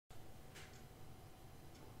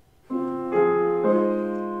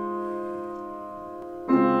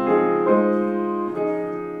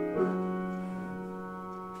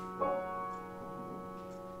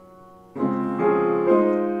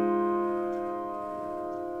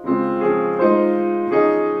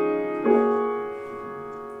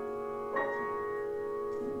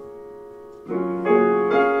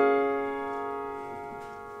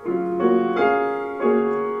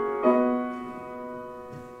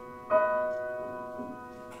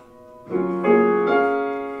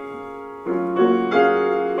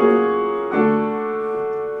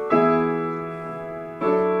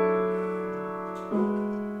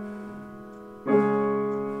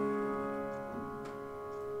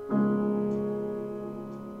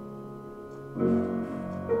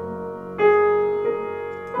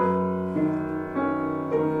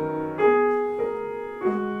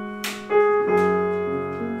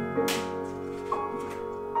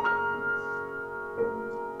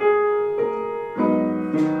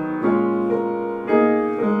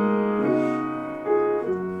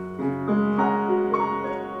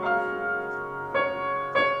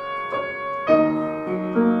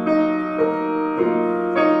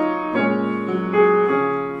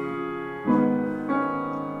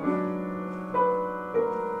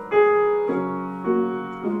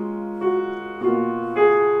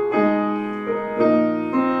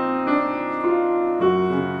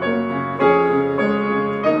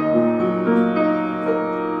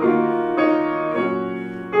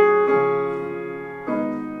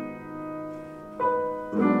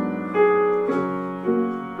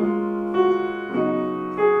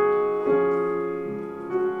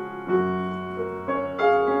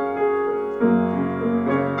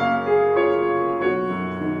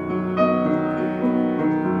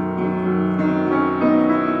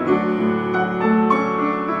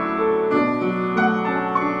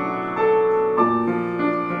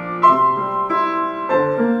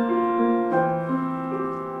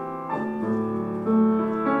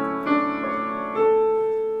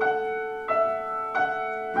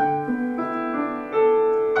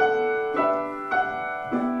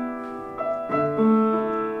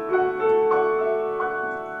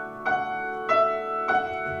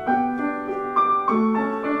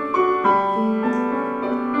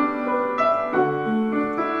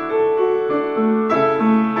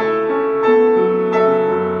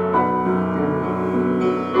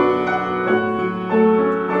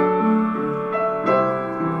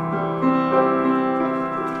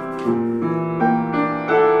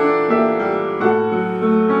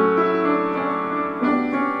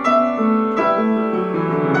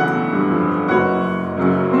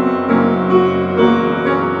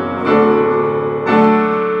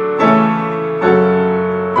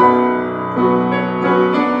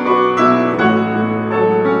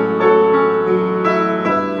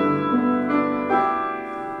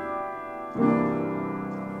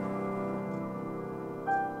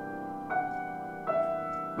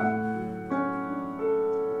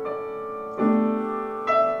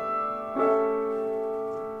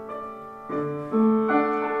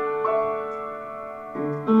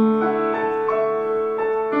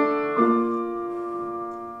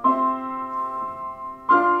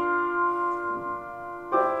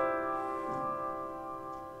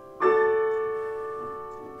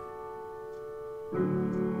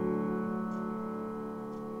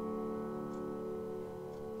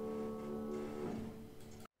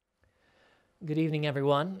Good evening,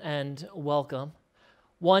 everyone, and welcome.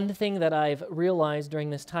 One thing that I've realized during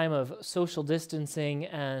this time of social distancing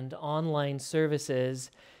and online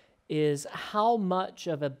services is how much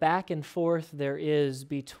of a back and forth there is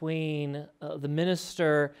between the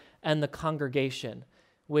minister and the congregation,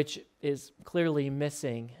 which is clearly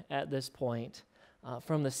missing at this point.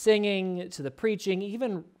 From the singing to the preaching,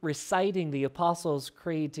 even reciting the Apostles'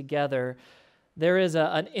 Creed together, there is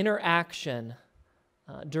an interaction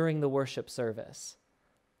during the worship service.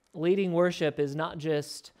 Leading worship is not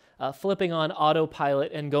just flipping on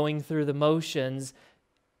autopilot and going through the motions.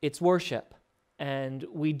 It's worship, and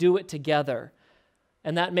we do it together,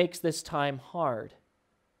 and that makes this time hard.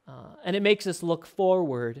 And it makes us look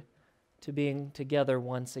forward to being together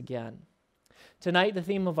once again. Tonight, the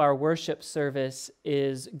theme of our worship service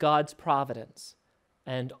is God's providence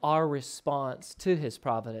and our response to His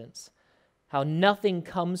providence, how nothing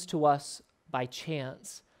comes to us by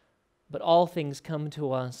chance, but all things come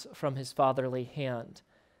to us from His fatherly hand.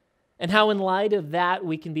 And how in light of that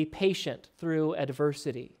we can be patient through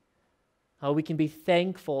adversity, how we can be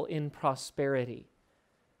thankful in prosperity,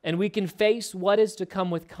 and we can face what is to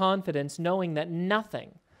come with confidence, knowing that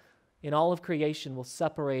nothing in all of creation will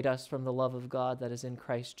separate us from the love of God that is in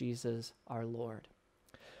Christ Jesus our Lord.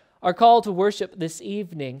 Our call to worship this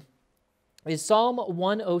evening is Psalm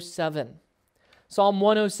 107. Psalm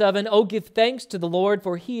 107, "Oh, give thanks to the Lord,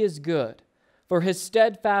 for He is good, for His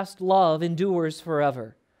steadfast love endures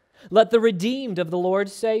forever. Let the redeemed of the Lord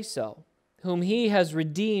say so, whom He has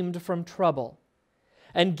redeemed from trouble.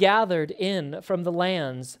 and gathered in from the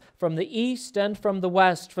lands, from the east and from the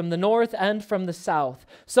west, from the north and from the south.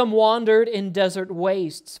 Some wandered in desert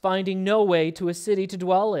wastes, finding no way to a city to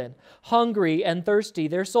dwell in. Hungry and thirsty,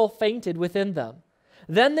 their soul fainted within them.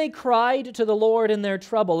 Then they cried to the Lord in their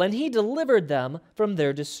trouble, and He delivered them from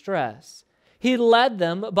their distress. He led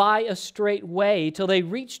them by a straight way till they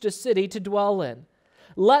reached a city to dwell in.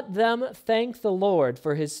 Let them thank the Lord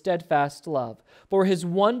for His steadfast love, for His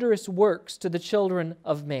wondrous works to the children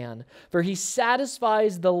of man. For He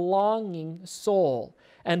satisfies the longing soul,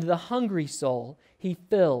 and the hungry soul He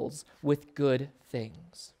fills with good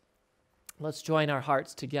things. Let's join our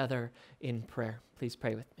hearts together in prayer. Please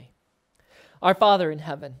pray with me. Our Father in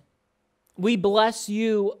heaven, we bless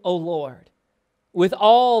You, O Lord, with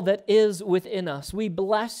all that is within us. We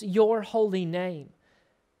bless Your holy name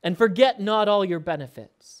and forget not all Your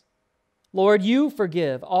benefits. Lord, You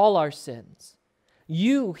forgive all our sins.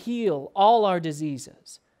 You heal all our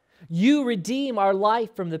diseases. You redeem our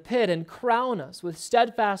life from the pit and crown us with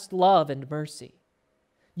steadfast love and mercy.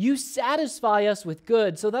 You satisfy us with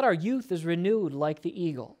good so that our youth is renewed like the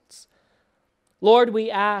eagles. Lord, we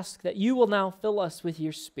ask that You will now fill us with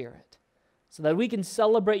Your Spirit so that we can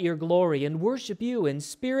celebrate Your glory and worship You in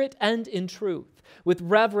spirit and in truth, with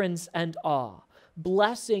reverence and awe,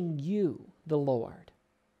 blessing You, the Lord.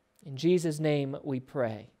 In Jesus' name we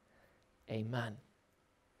pray. Amen.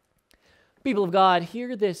 People of God,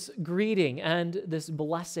 hear this greeting and this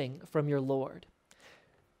blessing from your Lord.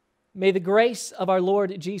 May the grace of our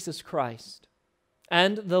Lord Jesus Christ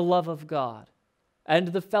and the love of God and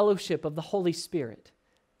the fellowship of the Holy Spirit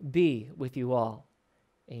be with you all.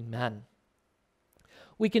 Amen.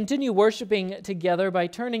 We continue worshiping together by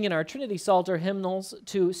turning in our Trinity Psalter hymnals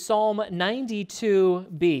to Psalm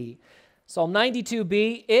 92b. Psalm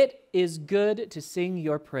 92b, it is good to sing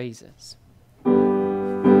Your praises.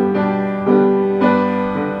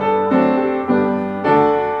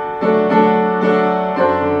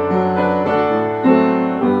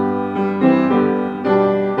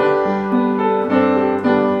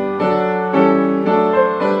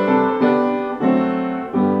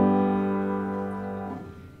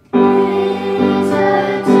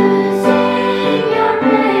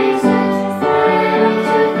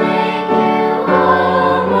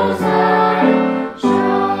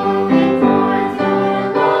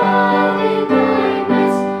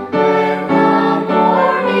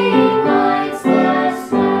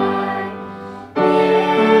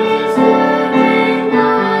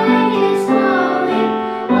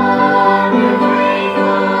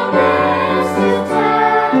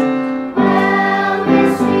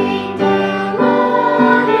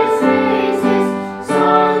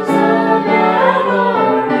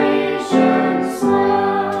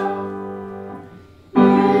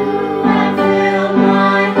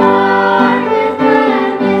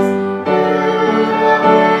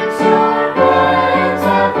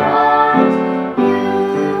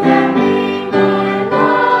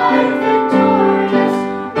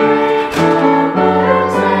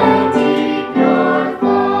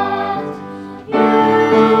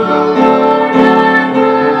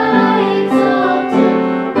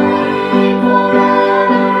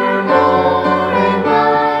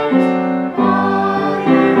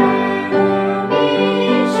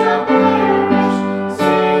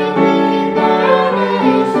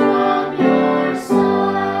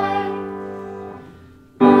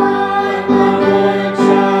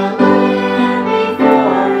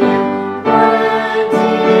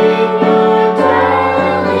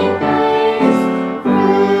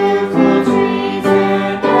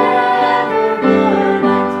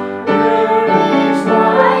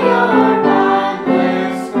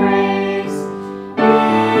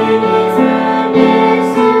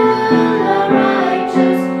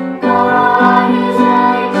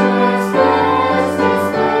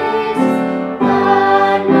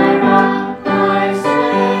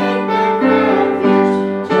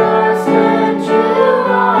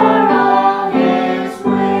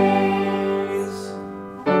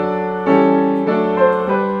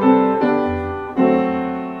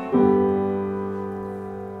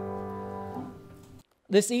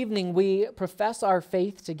 This evening, we profess our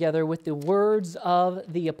faith together with the words of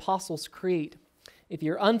the Apostles' Creed. If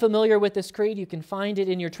you're unfamiliar with this creed, you can find it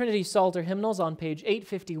in your Trinity Psalter hymnals on page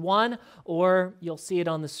 851, or you'll see it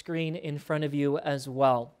on the screen in front of you as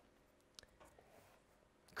well.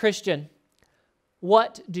 Christian,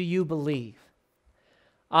 what do you believe?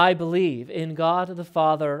 I believe in God the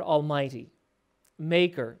Father Almighty,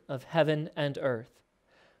 maker of heaven and earth.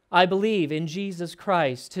 I believe in Jesus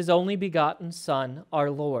Christ, His only begotten Son,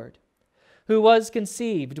 our Lord, who was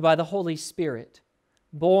conceived by the Holy Spirit,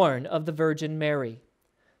 born of the Virgin Mary,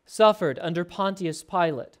 suffered under Pontius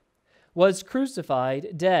Pilate, was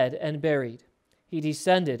crucified, dead, and buried. He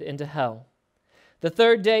descended into hell. The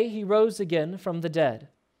third day he rose again from the dead.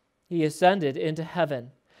 He ascended into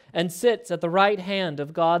heaven and sits at the right hand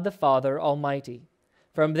of God the Father Almighty.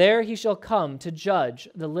 From there he shall come to judge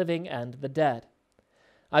the living and the dead.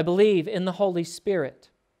 I believe in the Holy Spirit,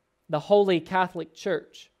 the holy Catholic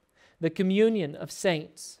Church, the communion of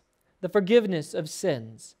saints, the forgiveness of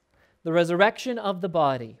sins, the resurrection of the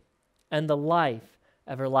body, and the life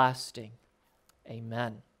everlasting.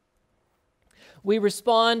 Amen. We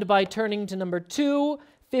respond by turning to number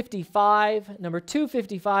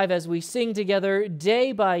 255, as we sing together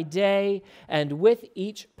day by day and with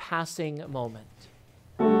each passing moment.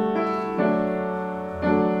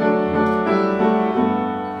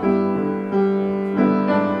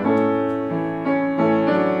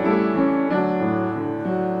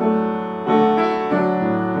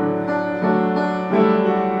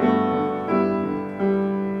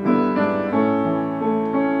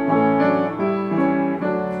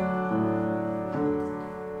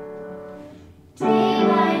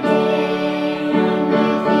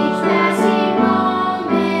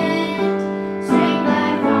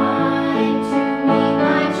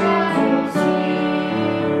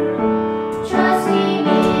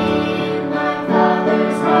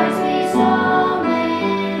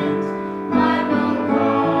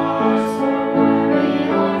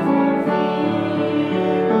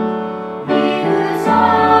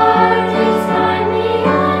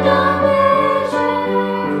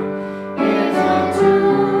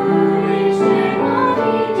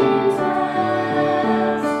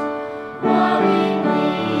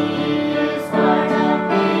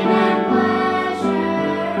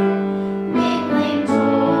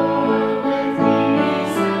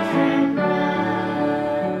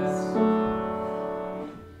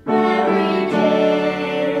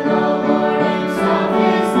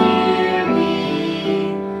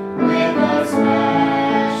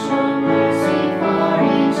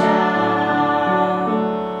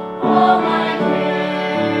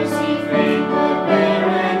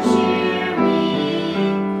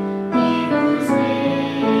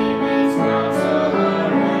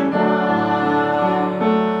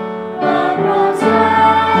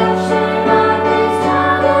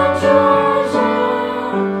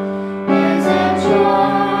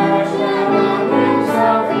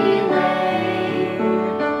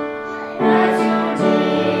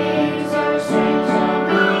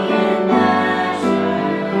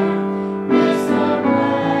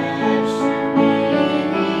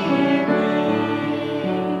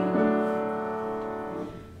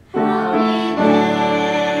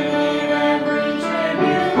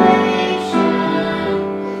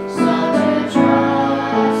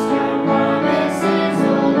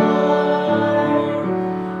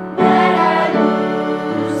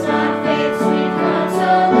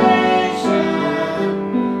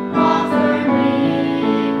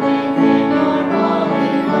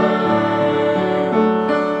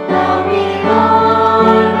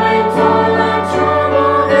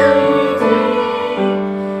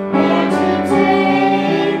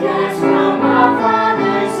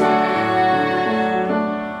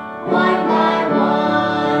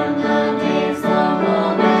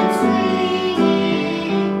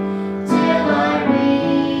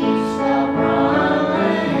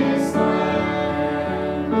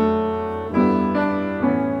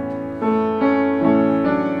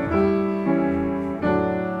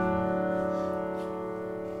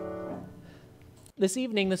 This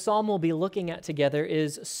evening, the psalm we'll be looking at together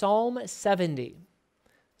is Psalm 70.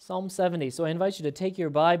 Psalm 70. So I invite you to take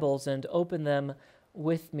your Bibles and open them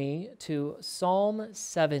with me to Psalm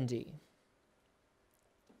 70.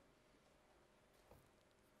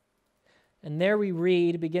 And there we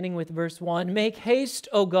read, beginning with verse 1, "Make haste,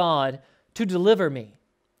 O God, to deliver me.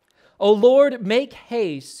 O Lord, make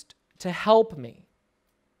haste to help me.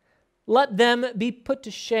 Let them be put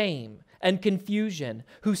to shame and confusion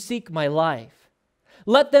who seek my life.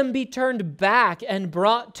 Let them be turned back and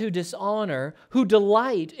brought to dishonor who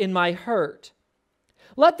delight in my hurt.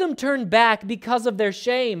 Let them turn back because of their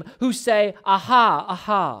shame who say, Aha,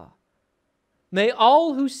 aha. May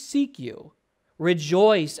all who seek you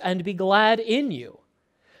rejoice and be glad in you.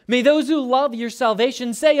 May those who love your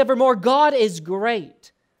salvation say evermore, God is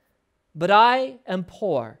great. But I am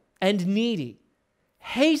poor and needy.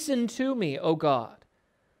 Hasten to me, O God.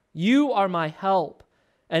 You are my help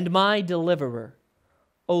and my deliverer.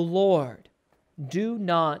 O Lord, do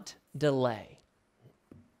not delay."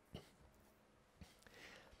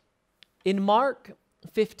 In Mark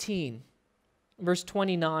 15, verse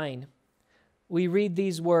 29, we read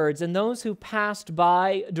these words, "And those who passed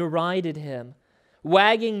by derided him,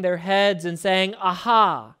 wagging their heads and saying,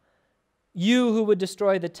 'Aha, you who would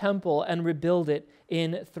destroy the temple and rebuild it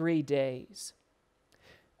in 3 days.'"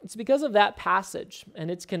 It's because of that passage and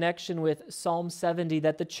its connection with Psalm 70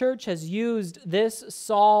 that the church has used this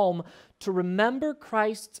psalm to remember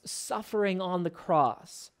Christ's suffering on the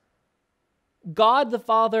cross. God the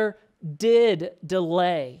Father did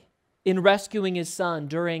delay in rescuing his Son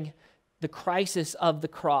during the crisis of the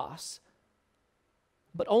cross,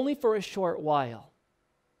 but only for a short while.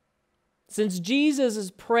 Since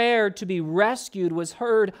Jesus' prayer to be rescued was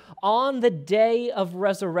heard on the day of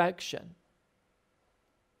resurrection,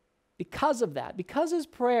 because of that, because his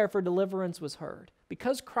prayer for deliverance was heard,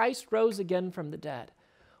 because Christ rose again from the dead,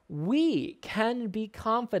 we can be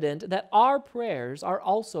confident that our prayers are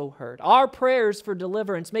also heard. Our prayers for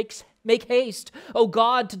deliverance make haste, O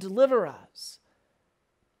God, to deliver us.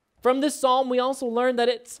 From this psalm, we also learn that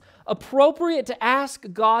it's appropriate to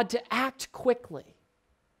ask God to act quickly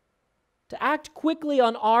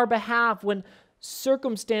on our behalf when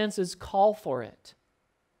circumstances call for it.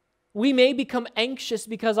 We may become anxious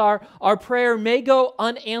because our prayer may go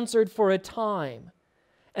unanswered for a time.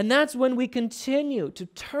 And that's when we continue to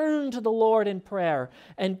turn to the Lord in prayer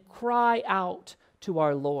and cry out to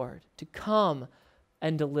our Lord to come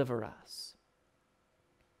and deliver us.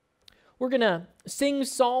 We're going to sing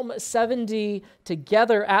Psalm 70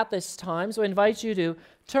 together at this time, so I invite you to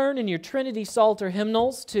turn in your Trinity Psalter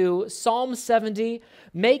hymnals to Psalm 70,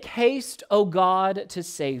 "Make haste, O God, to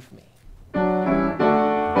save me."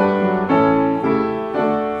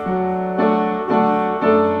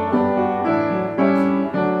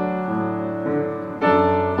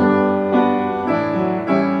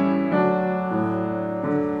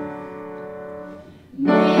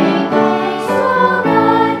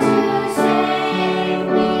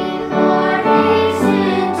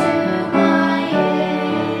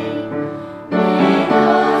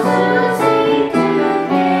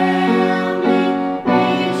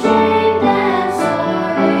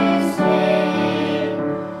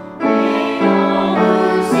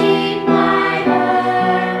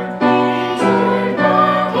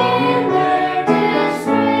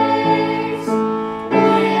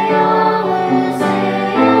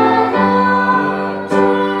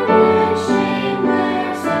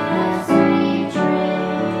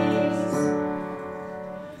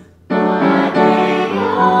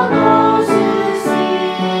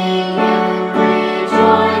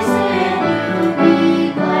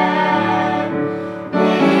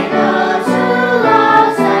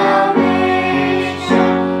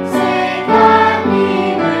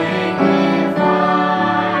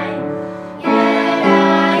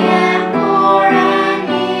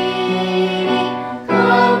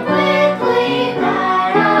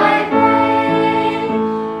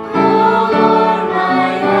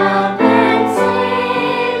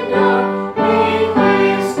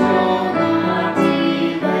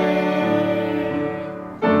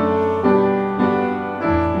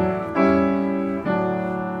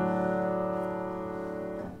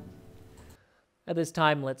 At this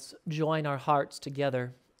time, let's join our hearts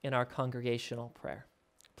together in our congregational prayer.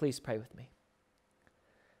 Please pray with me.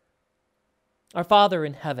 Our Father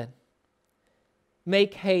in heaven,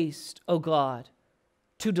 make haste, O God,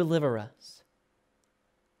 to deliver us.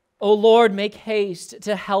 O Lord, make haste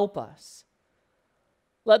to help us.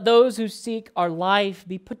 Let those who seek our life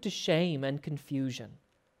be put to shame and confusion.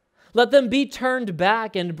 Let them be turned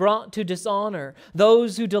back and brought to dishonor,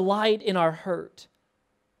 those who delight in our hurt.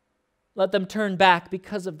 Let them turn back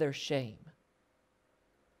because of their shame.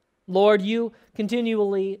 Lord, you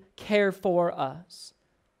continually care for us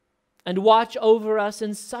and watch over us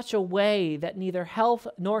in such a way that neither health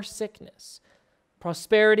nor sickness,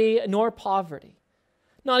 prosperity nor poverty,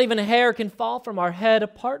 not even a hair can fall from our head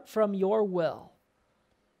apart from your will.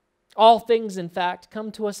 All things, in fact,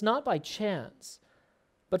 come to us not by chance,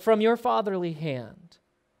 but from your fatherly hand.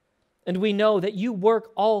 And we know that you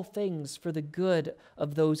work all things for the good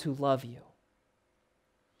of those who love you.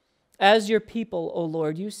 As your people, O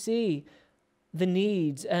Lord, you see the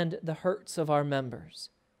needs and the hurts of our members.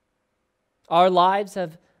 Our lives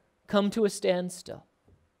have come to a standstill.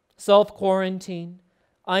 Self-quarantine,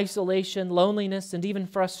 isolation, loneliness, and even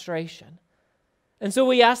frustration. And so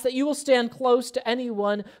we ask that you will stand close to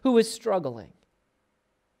anyone who is struggling.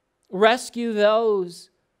 Rescue those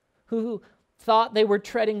who thought they were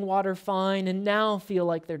treading water fine and now feel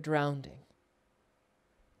like they're drowning.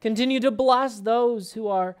 Continue to bless those who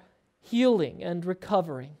are healing and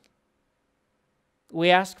recovering.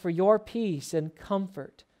 We ask for your peace and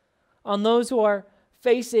comfort on those who are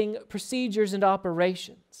facing procedures and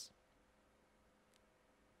operations.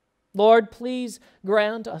 Lord, please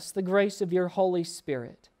grant us the grace of your Holy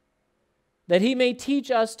Spirit, that he may teach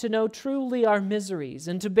us to know truly our miseries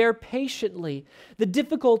and to bear patiently the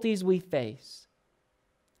difficulties we face.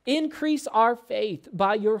 Increase our faith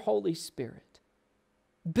by your Holy Spirit.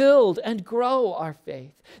 Build and grow our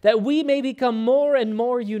faith, that we may become more and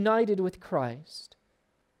more united with Christ.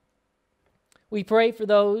 We pray for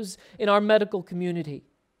those in our medical community.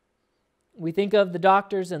 We think of the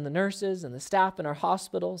doctors and the nurses and the staff in our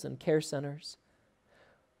hospitals and care centers.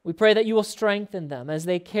 We pray that you will strengthen them as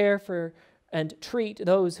they care for and treat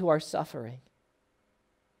those who are suffering.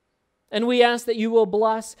 And we ask that you will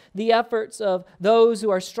bless the efforts of those who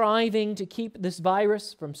are striving to keep this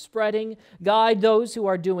virus from spreading, guide those who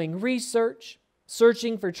are doing research,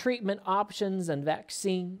 searching for treatment options and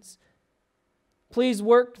vaccines. Please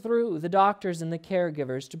work through the doctors and the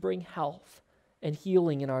caregivers to bring health and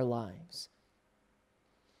healing in our lives.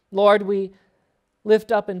 Lord, we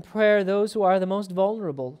lift up in prayer those who are the most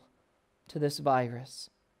vulnerable to this virus.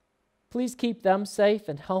 Please keep them safe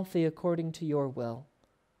and healthy according to your will.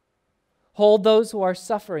 Hold those who are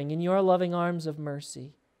suffering in your loving arms of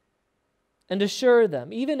mercy, and assure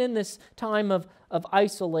them, even in this time of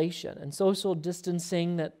isolation and social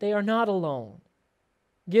distancing, that they are not alone.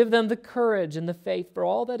 Give them the courage and the faith for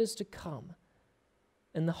all that is to come,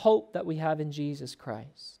 and the hope that we have in Jesus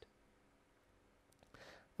Christ.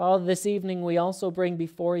 Father, this evening we also bring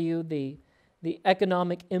before you the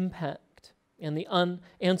economic impact and the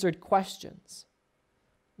unanswered questions.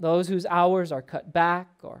 Those whose hours are cut back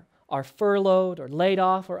or are furloughed or laid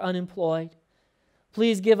off or unemployed.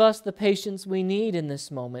 Please give us the patience we need in this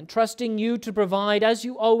moment, trusting you to provide as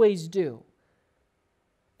you always do.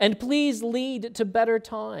 And please lead to better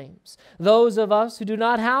times those of us who do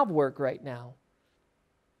not have work right now,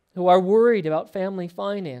 who are worried about family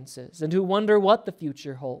finances and who wonder what the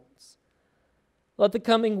future holds. Let the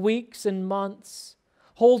coming weeks and months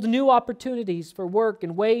hold new opportunities for work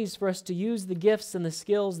and ways for us to use the gifts and the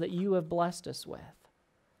skills that you have blessed us with.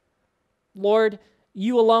 Lord,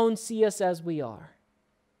 you alone see us as we are.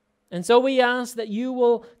 And so we ask that you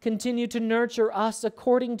will continue to nurture us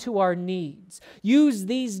according to our needs. Use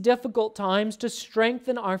these difficult times to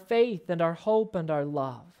strengthen our faith and our hope and our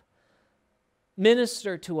love.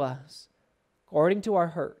 Minister to us according to our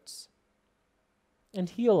hurts. And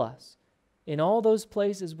heal us in all those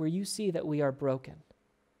places where you see that we are broken.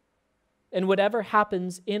 And whatever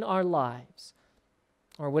happens in our lives,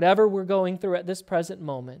 or whatever we're going through at this present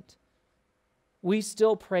moment, we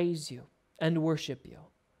still praise you and worship you.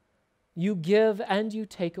 You give and you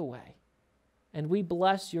take away, and we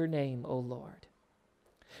bless your name, O Lord.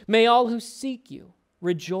 May all who seek you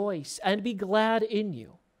rejoice and be glad in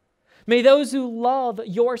you. May those who love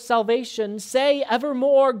your salvation say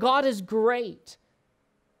evermore, God is great,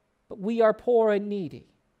 but we are poor and needy.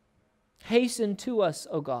 Hasten to us,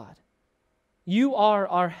 O God. You are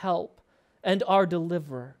our help and our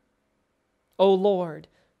deliverer. O Lord,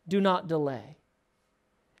 do not delay.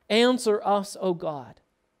 Answer us, O God,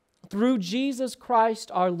 through Jesus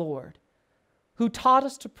Christ our Lord, who taught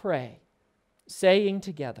us to pray, saying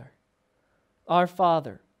together, Our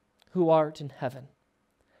Father, who art in heaven,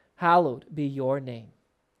 hallowed be your name.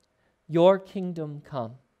 Your kingdom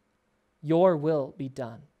come, your will be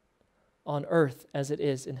done, on earth as it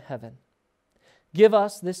is in heaven. Give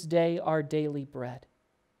us this day our daily bread,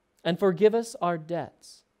 and forgive us our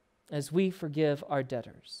debts, as we forgive our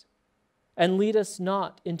debtors. And lead us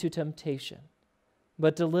not into temptation,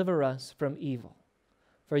 but deliver us from evil.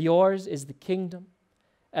 For yours is the kingdom,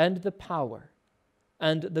 and the power,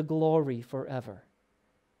 and the glory forever.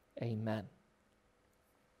 Amen.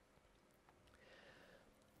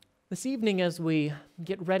 This evening, as we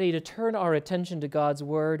get ready to turn our attention to God's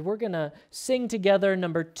Word, we're going to sing together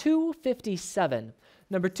number 257.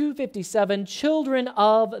 Number 257, Children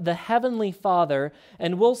of the Heavenly Father,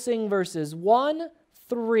 and we'll sing verses 1,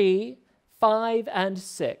 3, 5, and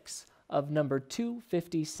 6 of number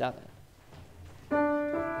 257.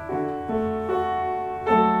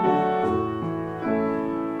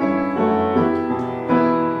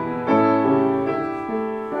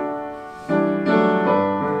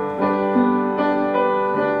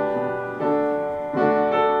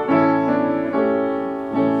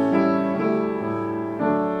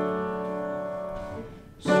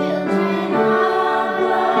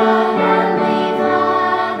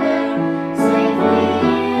 Safely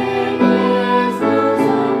in his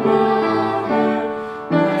bosom.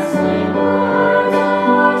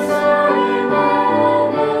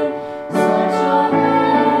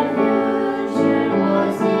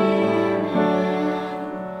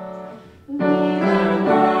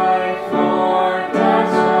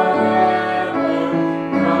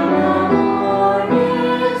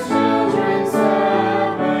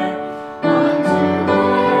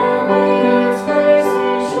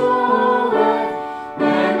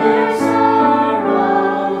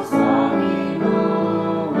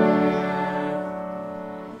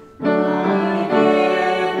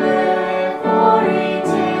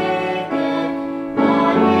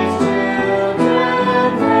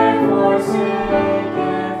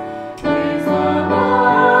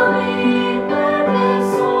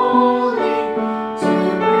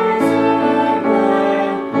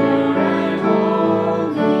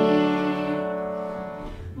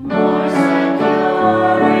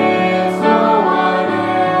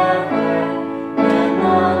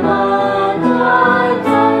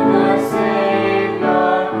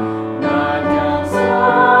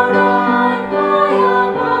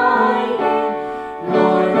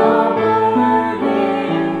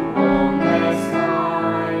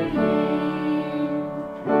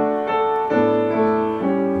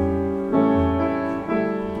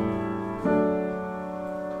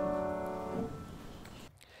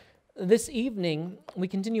 This evening, we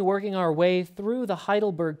continue working our way through the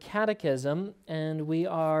Heidelberg Catechism, and we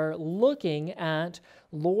are looking at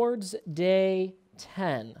Lord's Day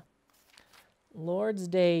 10. Lord's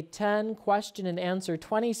Day 10, question and answer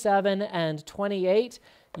 27 and 28.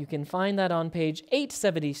 You can find that on page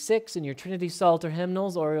 876 in your Trinity Psalter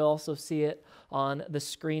hymnals, or you'll also see it on the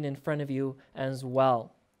screen in front of you as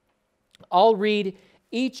well. I'll read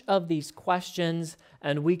each of these questions,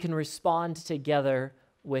 and we can respond together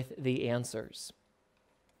with the answers.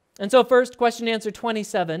 And so first, question and answer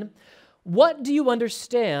 27. What do you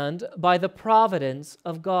understand by the providence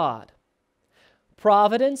of God?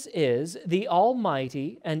 Providence is the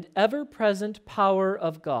almighty and ever-present power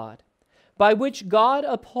of God, by which God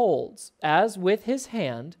upholds, as with his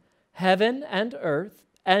hand, heaven and earth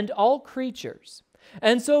and all creatures,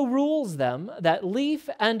 and so rules them that leaf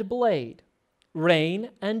and blade,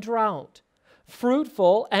 rain and drought,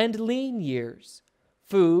 fruitful and lean years,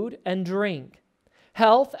 food and drink,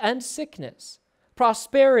 health and sickness,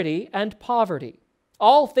 prosperity and poverty.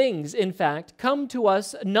 All things, in fact, come to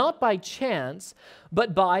us not by chance,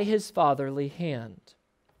 but by his fatherly hand.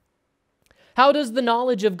 How does the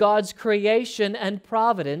knowledge of God's creation and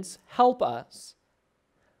providence help us?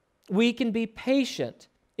 We can be patient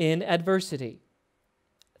in adversity,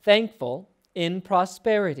 thankful in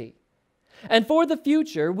prosperity, and for the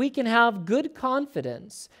future we can have good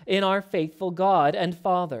confidence in our faithful God and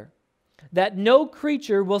Father, that no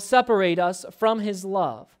creature will separate us from his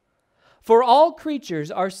love. For all creatures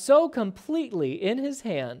are so completely in his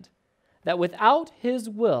hand that without his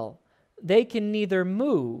will they can neither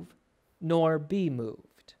move nor be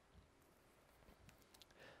moved.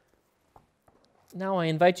 Now I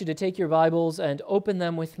invite you to take your Bibles and open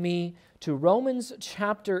them with me to Romans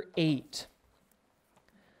chapter 8.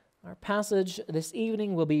 Our passage this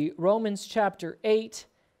evening will be Romans chapter 8,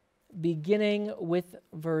 beginning with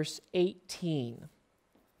verse 18.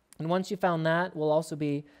 And once you found that, we'll also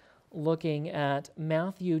be looking at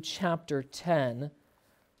Matthew chapter 10,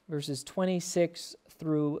 verses 26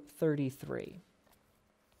 through 33.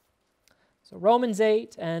 So Romans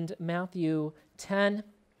 8 and Matthew 10.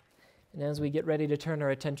 And as we get ready to turn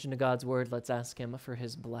our attention to God's word, let's ask him for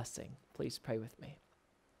his blessing. Please pray with me.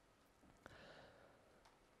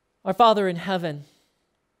 Our Father in heaven,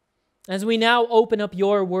 as we now open up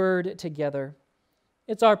your word together,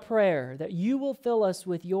 it's our prayer that you will fill us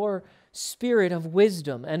with your spirit of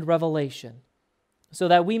wisdom and revelation, so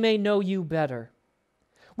that we may know you better.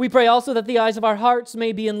 We pray also that the eyes of our hearts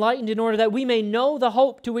may be enlightened in order that we may know the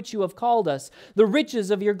hope to which you have called us, the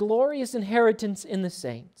riches of your glorious inheritance in the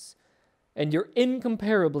saints, and your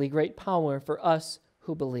incomparably great power for us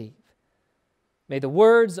who believe. May the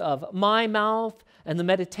words of my mouth and the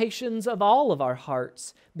meditations of all of our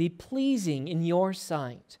hearts be pleasing in your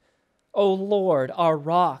sight, O Lord, our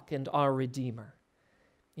rock and our Redeemer.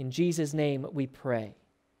 In Jesus' name we pray.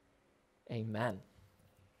 Amen.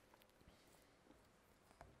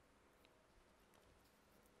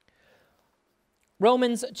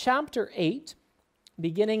 Romans chapter 8,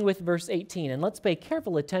 beginning with verse 18. And let's pay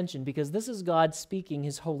careful attention because this is God speaking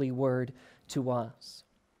his holy word to us.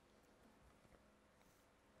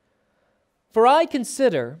 For I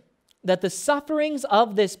consider that the sufferings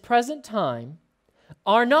of this present time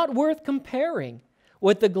are not worth comparing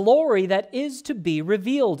with the glory that is to be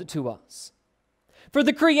revealed to us. For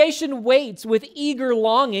the creation waits with eager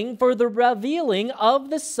longing for the revealing of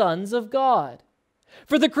the sons of God.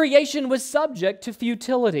 For the creation was subject to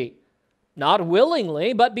futility, not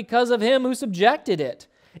willingly, but because of him who subjected it,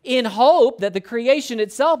 in hope that the creation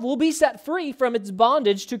itself will be set free from its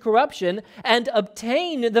bondage to corruption and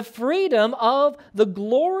obtain the freedom of the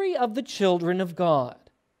glory of the children of God.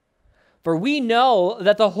 For we know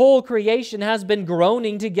that the whole creation has been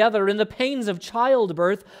groaning together in the pains of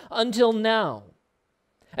childbirth until now.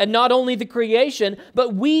 And not only the creation,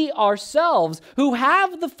 but we ourselves, who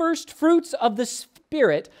have the first fruits of the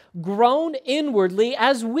Spirit, groan inwardly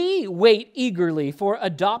as we wait eagerly for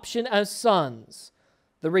adoption as sons,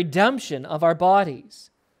 the redemption of our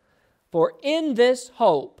bodies. For in this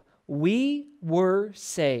hope we were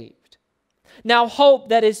saved. Now hope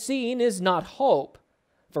that is seen is not hope.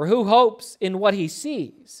 For who hopes in what he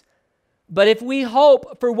sees? But if we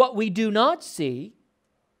hope for what we do not see,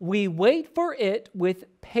 we wait for it with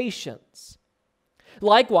patience.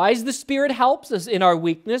 Likewise, the Spirit helps us in our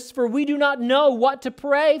weakness, for we do not know what to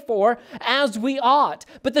pray for as we ought.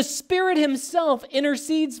 But the Spirit himself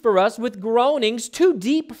intercedes for us with groanings too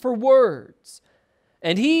deep for words.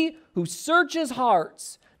 And he who searches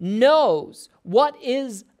hearts knows what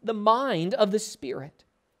is the mind of the Spirit,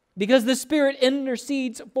 because the Spirit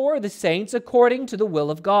intercedes for the saints according to the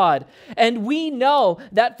will of God. And we know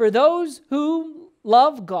that for those who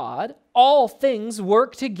love God, all things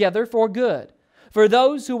work together for good, for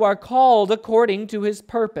those who are called according to his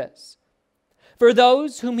purpose. For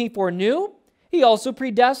those whom he foreknew, he also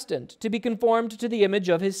predestined to be conformed to the image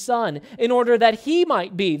of his Son, in order that he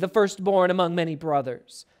might be the firstborn among many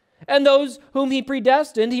brothers. And those whom he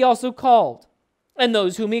predestined, he also called. And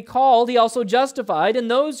those whom he called, he also justified. And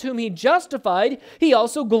those whom he justified, he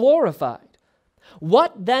also glorified.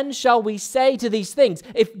 What then shall we say to these things?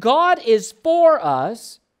 If God is for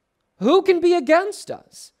us, who can be against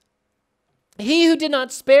us? He who did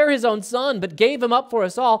not spare his own Son, but gave him up for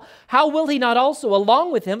us all, how will he not also,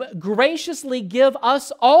 along with him, graciously give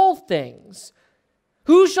us all things?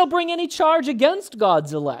 Who shall bring any charge against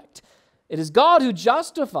God's elect? It is God who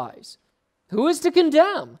justifies. Who is to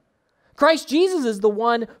condemn? Christ Jesus is the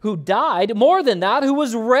one who died, more than that, who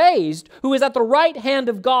was raised, who is at the right hand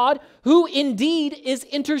of God, who indeed is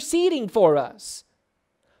interceding for us.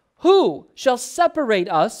 Who shall separate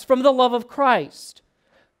us from the love of Christ?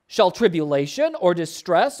 Shall tribulation, or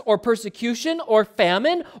distress, or persecution, or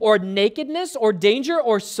famine, or nakedness, or danger,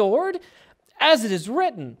 or sword? As it is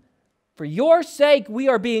written, for your sake we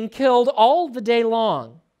are being killed all the day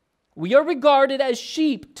long. We are regarded as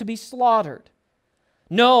sheep to be slaughtered.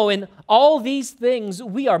 No, in all these things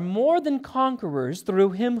we are more than conquerors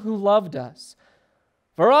through him who loved us.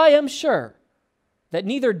 For I am sure that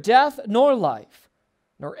neither death nor life,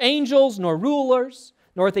 nor angels nor rulers,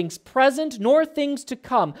 nor things present, nor things to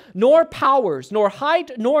come, nor powers, nor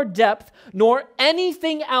height, nor depth, nor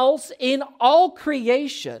anything else in all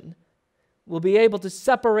creation will be able to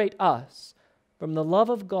separate us from the love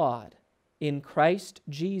of God in Christ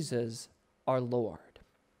Jesus our Lord.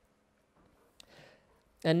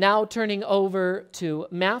 And now turning over to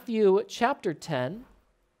Matthew chapter 10.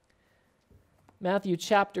 Matthew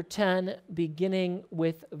chapter 10, beginning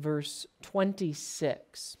with verse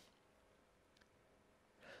 26.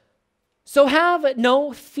 So have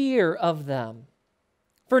no fear of them,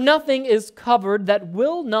 for nothing is covered that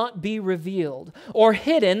will not be revealed, or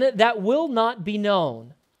hidden that will not be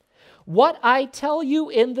known. What I tell you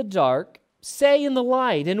in the dark, say in the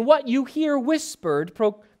light, and what you hear whispered,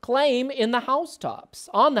 proclaim in the housetops,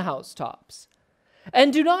 on the housetops.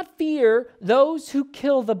 And do not fear those who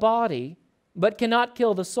kill the body, but cannot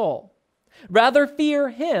kill the soul. Rather fear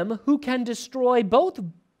him who can destroy both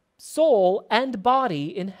soul and body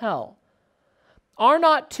in hell. Are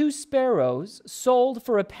not 2 sparrows sold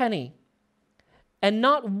for a penny? And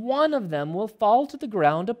not one of them will fall to the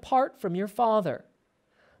ground apart from your Father.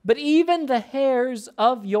 But even the hairs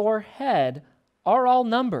of your head are all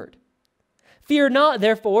numbered. Fear not,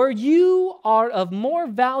 therefore, you are of more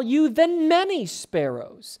value than many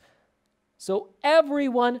sparrows. So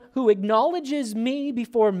everyone who acknowledges me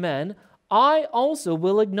before men, I also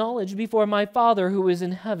will acknowledge before my Father who is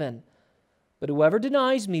in heaven. But whoever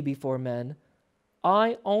denies me before men,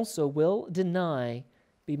 I also will deny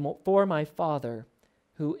before my Father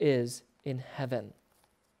who is in heaven.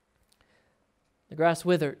 The grass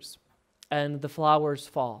withers and the flowers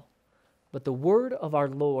fall, but the word of our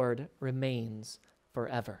Lord remains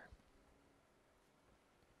forever.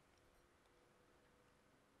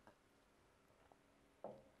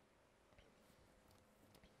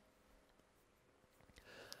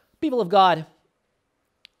 People of God,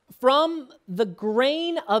 from the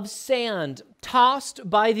grain of sand tossed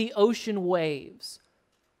by the ocean waves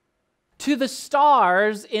to the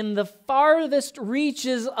stars in the farthest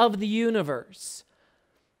reaches of the universe,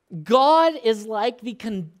 God is like the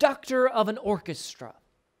conductor of an orchestra.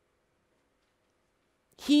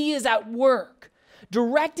 He is at work,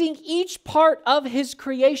 directing each part of his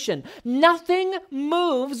creation. Nothing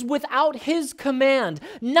moves without his command.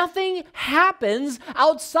 Nothing happens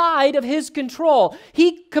outside of his control.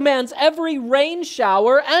 He commands every rain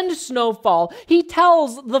shower and snowfall. He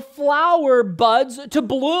tells the flower buds to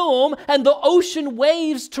bloom and the ocean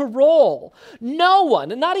waves to roll. No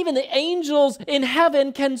one, not even the angels in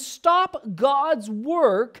heaven, can stop God's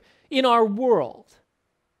work in our world.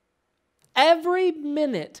 Every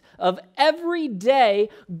minute of every day,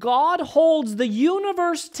 God holds the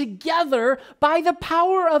universe together by the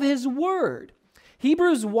power of his word.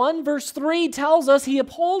 Hebrews 1 verse 3 tells us he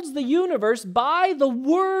upholds the universe by the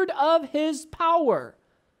word of his power.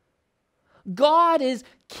 God is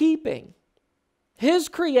keeping his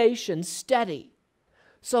creation steady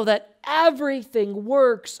so that everything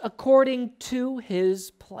works according to his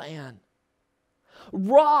plan.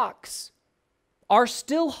 Rocks are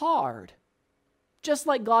still hard, just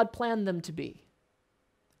like God planned them to be.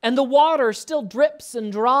 And the water still drips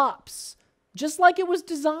and drops, just like it was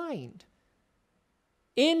designed.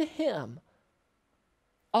 In Him,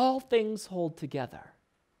 all things hold together.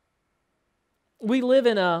 We live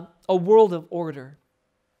in a world of order,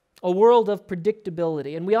 a world of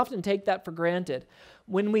predictability, and we often take that for granted.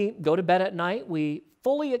 When we go to bed at night, we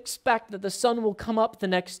fully expect that the sun will come up the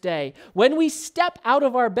next day. When we step out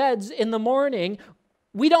of our beds in the morning,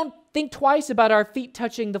 we don't think twice about our feet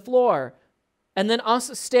touching the floor and then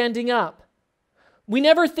us standing up. We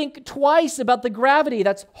never think twice about the gravity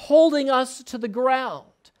that's holding us to the ground.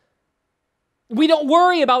 We don't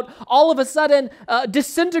worry about all of a sudden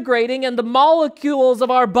disintegrating and the molecules of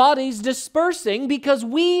our bodies dispersing because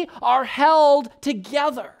we are held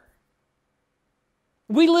together.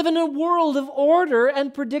 We live in a world of order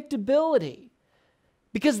and predictability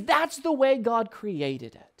because that's the way God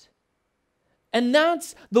created it. And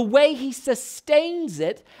that's the way He sustains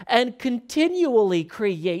it and continually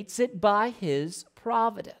creates it by His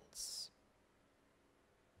providence.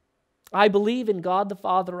 I believe in God the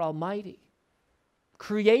Father Almighty,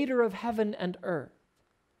 creator of heaven and earth.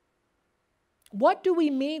 What do we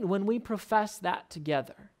mean when we profess that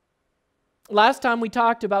together? Last time we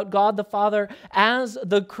talked about God the Father as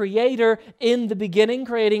the creator in the beginning,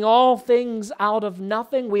 creating all things out of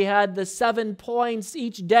nothing. We had the 7 points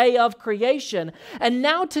each day of creation. And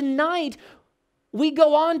now tonight, we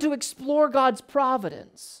go on to explore God's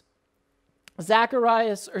providence.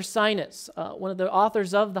 Zacharias Ursinus, one of the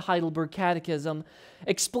authors of the Heidelberg Catechism,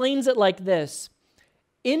 explains it like this: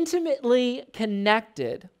 intimately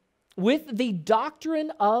connected with the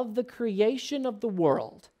doctrine of the creation of the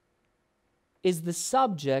world is the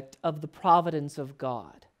subject of the providence of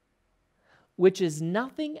God, which is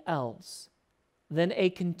nothing else than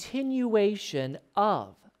a continuation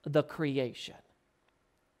of the creation.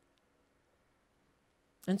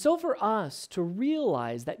 And so for us to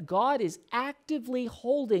realize that God is actively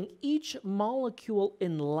holding each molecule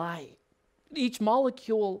in life, each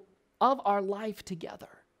molecule of our life together,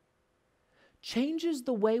 changes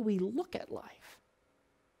the way we look at life.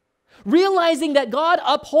 Realizing that God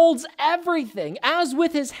upholds everything as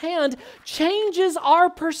with His hand changes our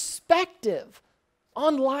perspective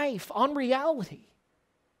on life, on reality.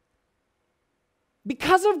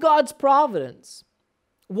 Because of God's providence,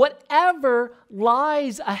 whatever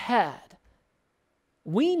lies ahead,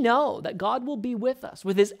 we know that God will be with us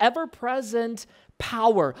with His ever-present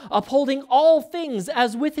power, upholding all things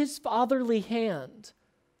as with His fatherly hand.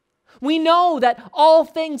 We know that all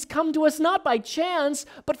things come to us not by chance,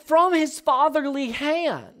 but from His fatherly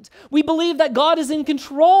hand. We believe that God is in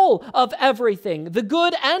control of everything, the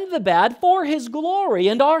good and the bad, for His glory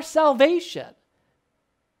and our salvation.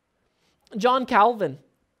 John Calvin,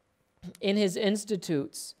 in his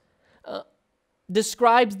Institutes,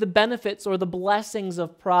 describes the benefits or the blessings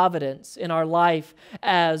of providence in our life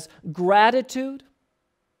as gratitude,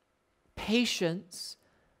 patience,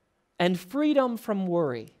 and freedom from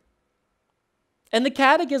worry. And the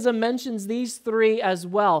Catechism mentions these 3 as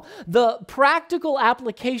well. The practical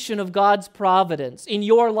application of God's providence in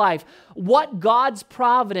your life, what God's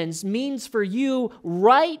providence means for you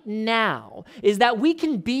right now, is that we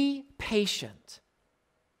can be patient.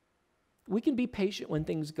 We can be patient when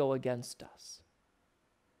things go against us.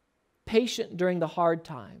 Patient during the hard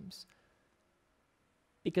times,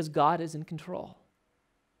 because God is in control.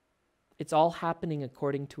 It's all happening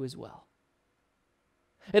according to His will.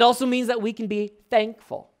 It also means that we can be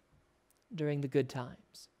thankful during the good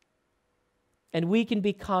times. And we can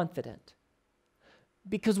be confident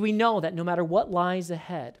because we know that no matter what lies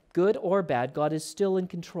ahead, good or bad, God is still in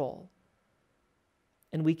control.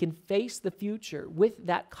 And we can face the future with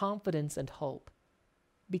that confidence and hope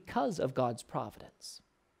because of God's providence.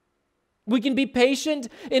 We can be patient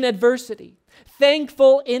in adversity,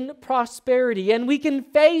 thankful in prosperity, and we can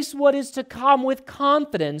face what is to come with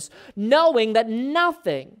confidence, knowing that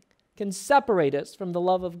nothing can separate us from the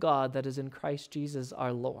love of God that is in Christ Jesus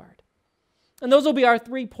our Lord. And those will be our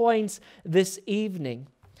 3 points this evening.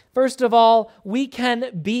 First of all, we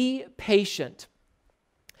can be patient.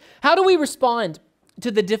 How do we respond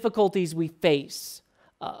to the difficulties we face?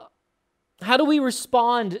 How do we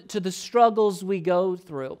respond to the struggles we go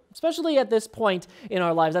through, especially at this point in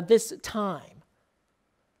our lives, at this time?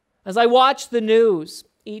 As I watch the news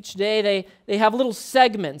each day, they have little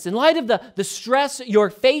segments. In light of the stress you're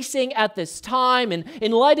facing at this time, and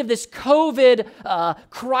in light of this COVID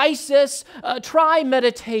crisis, try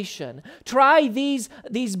meditation. Try these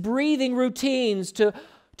breathing routines to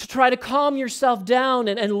try to calm yourself down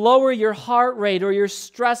and lower your heart rate or your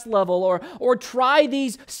stress level, or try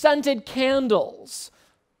these scented candles.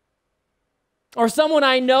 Or someone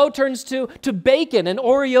I know turns to bacon and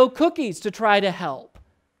Oreo cookies to try to help.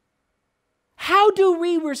 How do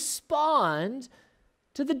we respond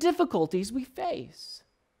to the difficulties we face?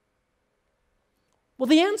 Well,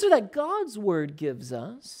 the answer that God's Word gives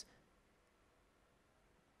us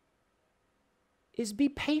is be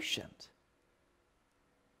patient.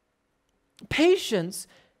 Patience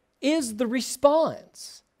is the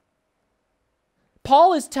response.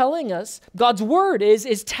 Paul is telling us, God's Word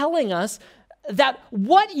is telling us that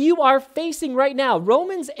what you are facing right now,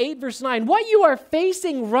 Romans 8 verse 9, what you are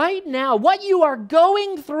facing right now, what you are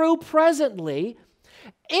going through presently,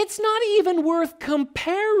 it's not even worth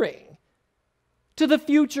comparing to the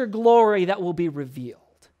future glory that will be revealed.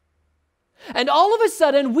 And all of a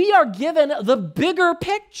sudden, we are given the bigger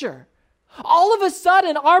picture. All of a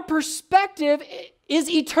sudden, our perspective is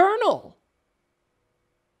eternal.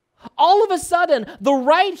 All of a sudden, the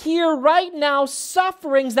right here, right now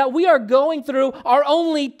sufferings that we are going through are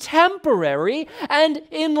only temporary. And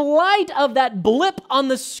in light of that blip on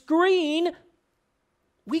the screen,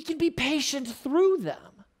 we can be patient through them.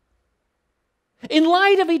 In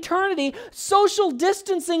light of eternity, social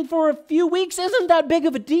distancing for a few weeks isn't that big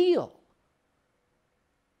of a deal.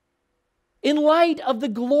 In light of the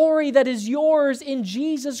glory that is yours in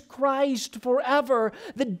Jesus Christ forever,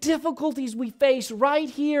 the difficulties we face right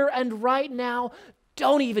here and right now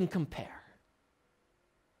don't even compare.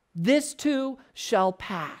 This too shall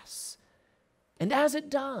pass. And as it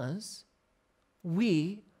does,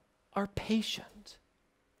 we are patient.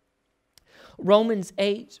 Romans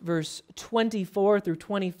 8, verse 24 through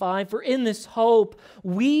 25, for in this hope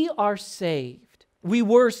we are saved. We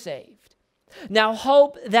were saved. Now,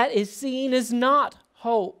 hope that is seen is not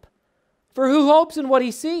hope, for who hopes in what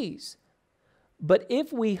he sees? But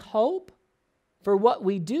if we hope for what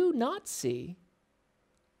we do not see,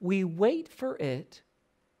 we wait for it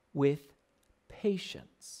with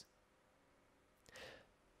patience.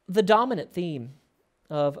 The dominant theme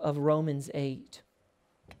of Romans 8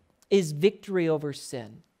 is victory over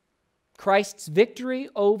sin. Christ's victory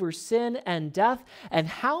over sin and death, and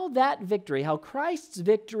how that victory, how Christ's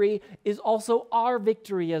victory is also our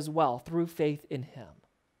victory as well through faith in him.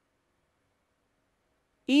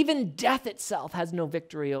 Even death itself has no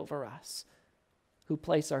victory over us who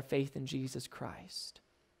place our faith in Jesus Christ.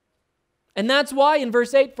 And that's why in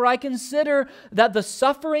verse 8, for I consider that the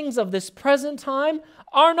sufferings of this present time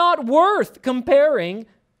are not worth comparing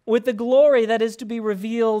with the glory that is to be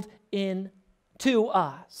revealed to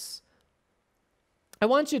us. I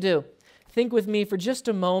want you to think with me for just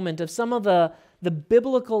a moment of some of the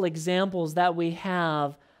biblical examples that we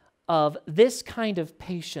have of this kind of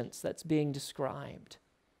patience that's being described,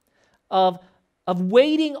 of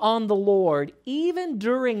waiting on the Lord even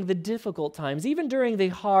during the difficult times, even during the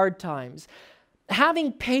hard times,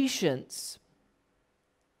 having patience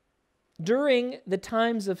during the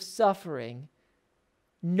times of suffering,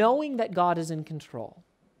 knowing that God is in control.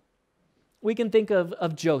 We can think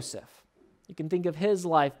of Joseph. You can think of his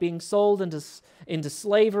life being sold into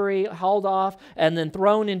slavery, hauled off, and then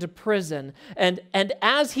thrown into prison. And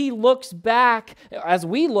as he looks back, as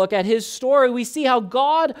we look at his story, we see how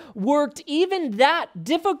God worked even that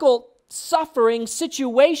difficult suffering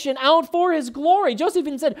situation out for his glory. Joseph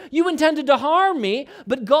even said, you intended to harm me,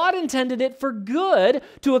 but God intended it for good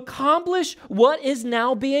to accomplish what is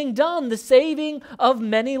now being done, the saving of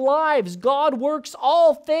many lives. God works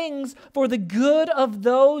all things for the good of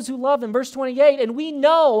those who love him. Verse 28, and we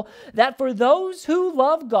know that for those who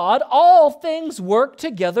love God, all things work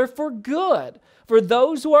together for good, for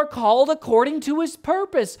those who are called according to his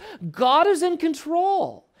purpose. God is in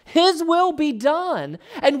control. His will be done,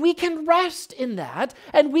 and we can rest in that,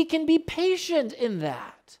 and we can be patient in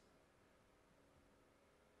that.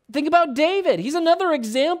 Think about David. He's another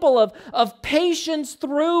example of patience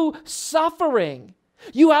through suffering.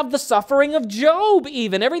 You have the suffering of Job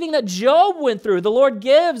even. Everything that Job went through, the Lord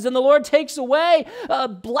gives and the Lord takes away.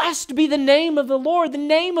 Blessed be the name of the Lord. The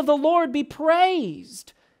name of the Lord be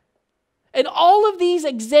praised. And all of these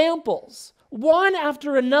examples, one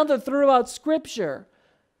after another throughout Scripture,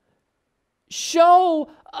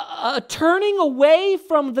 show a turning away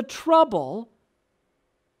from the trouble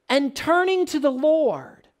and turning to the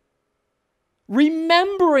Lord,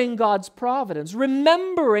 remembering God's providence,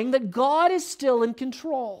 remembering that God is still in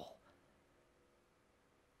control,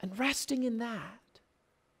 and resting in that.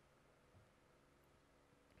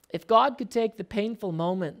 If God could take the painful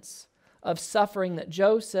moments of suffering that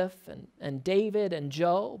Joseph and David and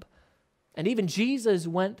Job and even Jesus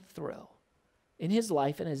went through in his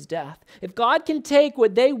life and his death, if God can take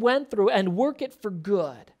what they went through and work it for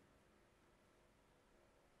good,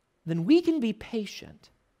 then we can be patient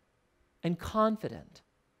and confident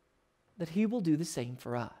that he will do the same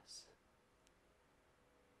for us.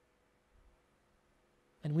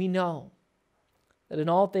 And we know that in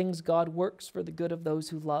all things God works for the good of those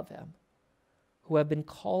who love him, who have been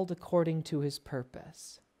called according to his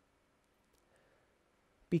purpose.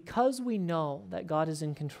 Because we know that God is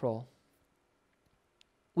in control,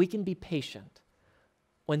 we can be patient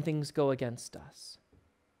when things go against us.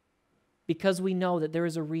 Because we know that there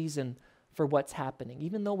is a reason for what's happening,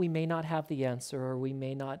 even though we may not have the answer or we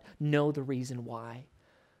may not know the reason why.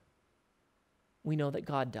 We know that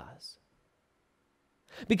God does.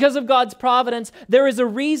 Because of God's providence, there is a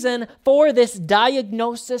reason for this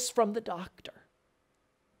diagnosis from the doctor.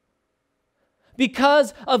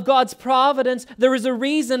 Because of God's providence, there is a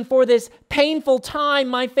reason for this painful time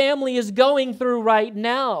my family is going through right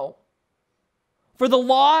now. For the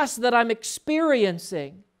loss that I'm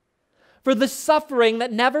experiencing. For the suffering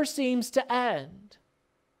that never seems to end.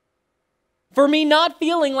 For me not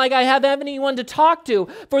feeling like I have anyone to talk to.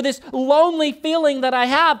 For this lonely feeling that I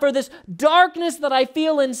have. For this darkness that I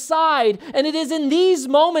feel inside. And it is in these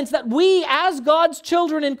moments that we, as God's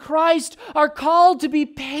children in Christ, are called to be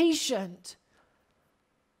patient.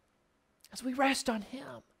 As we rest on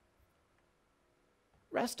him.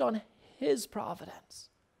 Rest on his providence.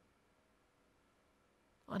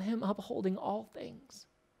 On him upholding all things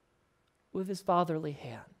with his fatherly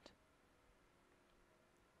hand.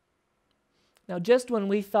 Now, just when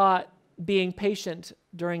we thought being patient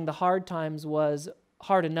during the hard times was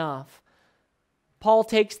hard enough, Paul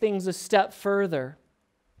takes things a step further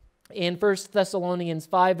in 1 Thessalonians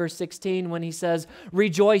 5, verse 16, when he says,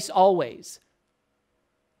 rejoice always.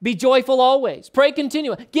 Be joyful always. Pray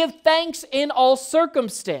continually. Give thanks in all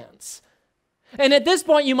circumstance. And at this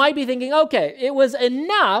point, you might be thinking, okay, it was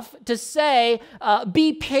enough to say,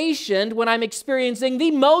 be patient when I'm experiencing the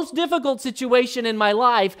most difficult situation in my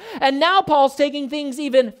life. And now Paul's taking things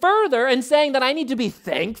even further and saying that I need to be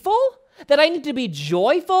thankful, that I need to be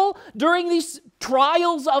joyful during these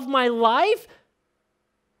trials of my life.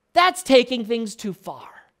 That's taking things too far.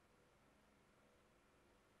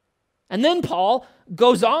 And then Paul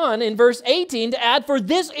goes on in verse 18 to add, for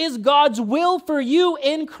this is God's will for you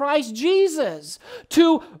in Christ Jesus,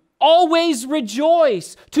 to always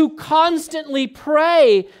rejoice, to constantly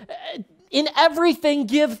pray, in everything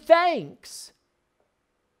give thanks.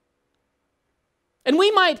 And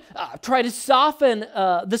we might try to soften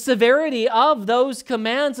the severity of those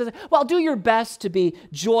commands. Well, do your best to be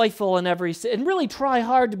joyful in every and really try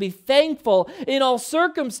hard to be thankful in all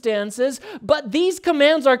circumstances. But these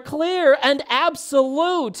commands are clear and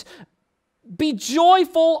absolute. Be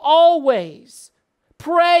joyful always.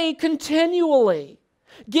 Pray continually.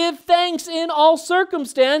 Give thanks in all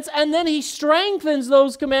circumstance. And then he strengthens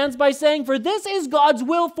those commands by saying, for this is God's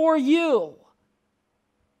will for you.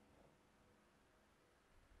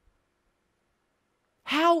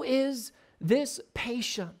 How is this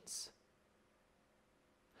patience?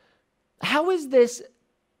 How is this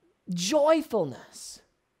joyfulness,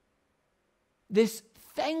 this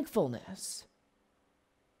thankfulness,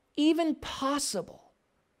 even possible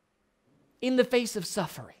in the face of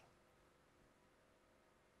suffering?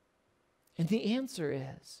 And the answer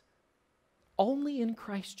is only in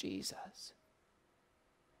Christ Jesus.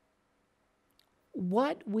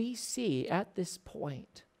 What we see at this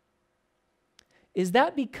point is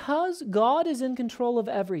that because God is in control of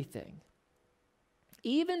everything,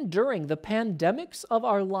 even during the pandemics of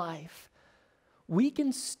our life, we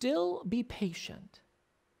can still be patient.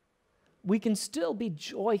 We can still be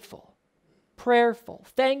joyful, prayerful,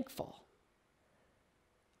 thankful,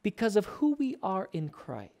 because of who we are in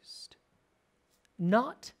Christ,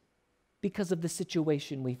 not because of the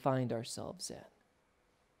situation we find ourselves in.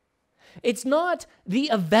 It's not the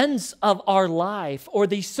events of our life or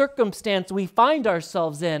the circumstance we find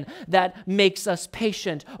ourselves in that makes us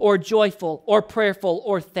patient or joyful or prayerful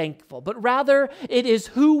or thankful, but rather it is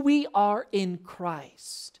who we are in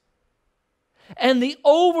Christ. And the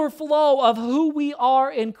overflow of who we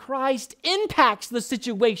are in Christ impacts the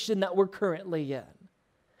situation that we're currently in.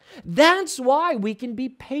 That's why we can be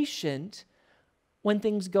patient when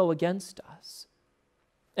things go against us.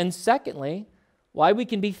 And secondly, why we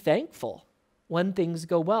can be thankful when things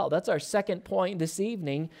go well. That's our second point this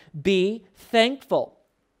evening. Be thankful.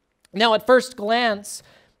 Now, at first glance,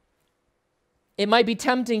 it might be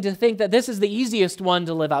tempting to think that this is the easiest one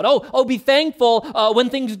to live out. Oh, be thankful when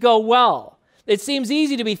things go well. It seems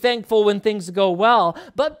easy to be thankful when things go well,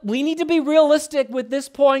 but we need to be realistic with this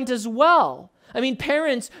point as well. I mean,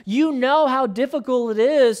 parents, you know how difficult it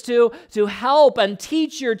is to help and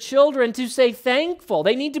teach your children to say thankful.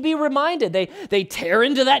 They need to be reminded. They tear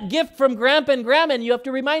into that gift from Grandpa and Grandma, and you have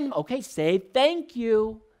to remind them, okay, say thank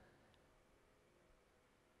you.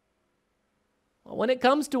 Well, when it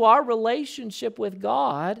comes to our relationship with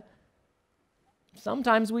God,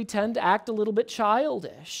 sometimes we tend to act a little bit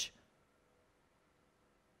childish.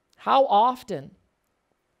 How often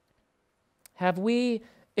have we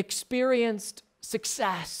experienced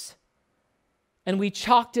success and we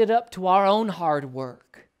chalked it up to our own hard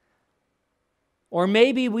work? Or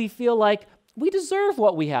maybe we feel like we deserve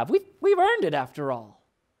what we have. We've earned it after all.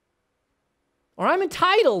 Or I'm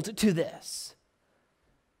entitled to this.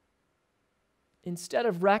 Instead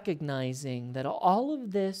of recognizing that all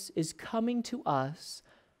of this is coming to us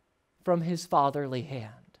from His fatherly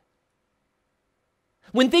hand.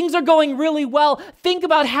 When things are going really well, think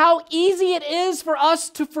about how easy it is for us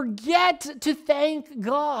to forget to thank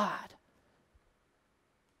God.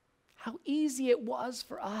 How easy it was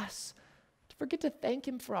for us to forget to thank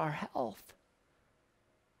Him for our health,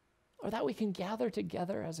 or that we can gather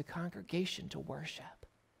together as a congregation to worship.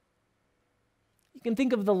 You can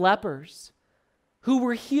think of the lepers who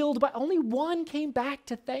were healed, but only one came back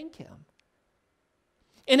to thank Him.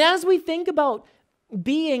 And as we think about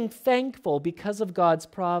being thankful because of God's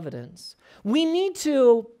providence, we need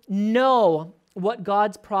to know what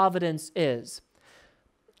God's providence is.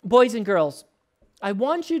 Boys and girls, I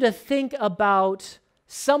want you to think about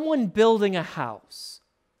someone building a house.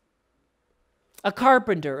 A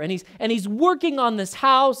carpenter, and he's working on this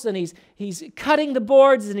house, and he's cutting the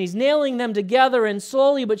boards, and he's nailing them together, and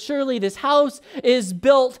slowly but surely this house is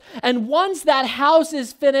built. And once that house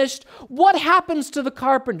is finished, what happens to the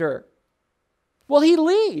carpenter? Well, he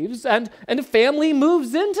leaves, and a family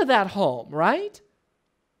moves into that home, right?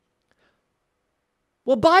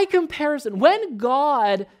 Well, by comparison, when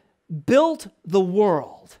God built the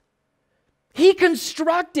world, He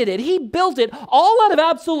constructed it. He built it all out of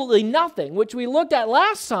absolutely nothing, which we looked at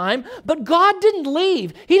last time. But God didn't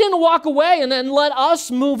leave. He didn't walk away and then let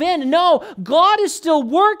us move in. No, God is still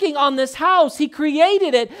working on this house. He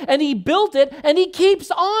created it and He built it, and He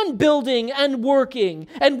keeps on building and working.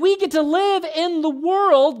 And we get to live in the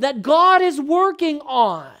world that God is working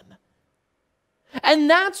on. And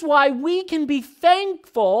that's why we can be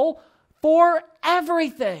thankful for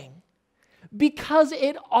everything, because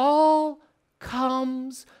it all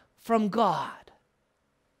comes from God.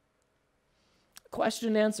 Question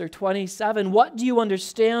and answer 27. What do you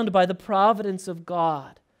understand by the providence of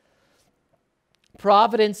God?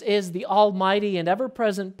 Providence is the almighty and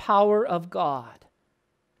ever-present power of God.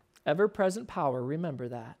 Ever-present power, remember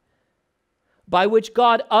that. By which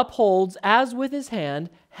God upholds, as with His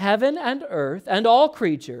hand, heaven and earth and all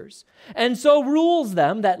creatures, and so rules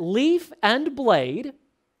them that leaf and blade.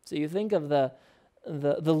 So you think of the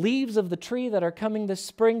leaves of the tree that are coming this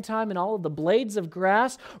springtime, and all of the blades of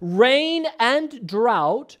grass, rain and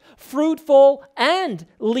drought, fruitful and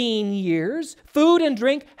lean years, food and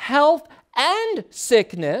drink, health and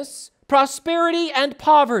sickness, prosperity and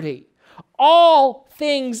poverty. All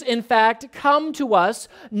things, in fact, come to us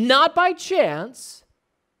not by chance,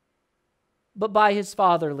 but by His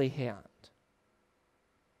fatherly hand.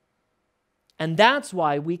 And that's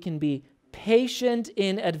why we can be patient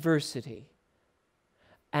in adversity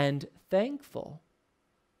and thankful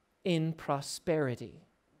in prosperity.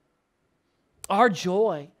 Our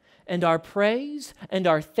joy and our praise and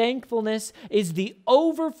our thankfulness is the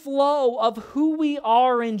overflow of who we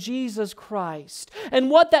are in Jesus Christ. And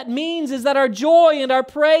what that means is that our joy and our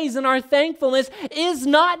praise and our thankfulness is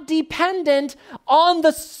not dependent on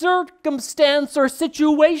the circumstance or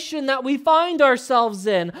situation that we find ourselves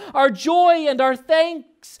in. Our joy and our thanks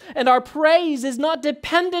and our praise is not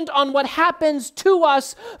dependent on what happens to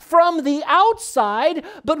us from the outside,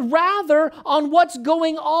 but rather on what's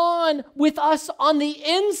going on with us on the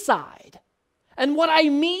inside. And what I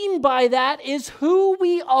mean by that is who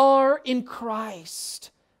we are in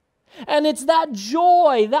Christ. And it's that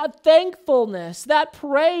joy, that thankfulness, that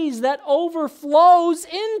praise that overflows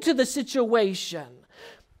into the situation.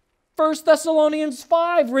 1 Thessalonians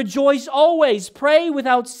 5, rejoice always, pray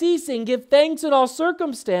without ceasing, give thanks in all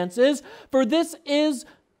circumstances, for this is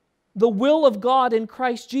the will of God in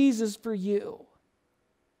Christ Jesus for you.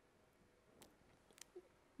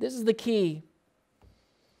 This is the key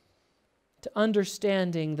to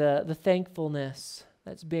understanding the thankfulness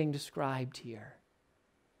that's being described here.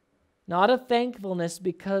 Not a thankfulness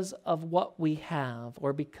because of what we have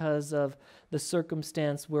or because of the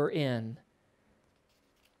circumstance we're in.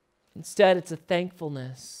 Instead, it's a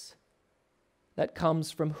thankfulness that comes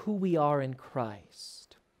from who we are in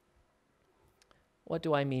Christ. What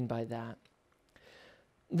do I mean by that?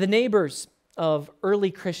 The neighbors of early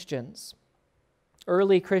Christians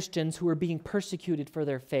who were being persecuted for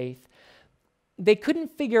their faith, they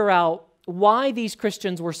couldn't figure out why these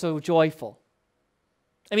Christians were so joyful.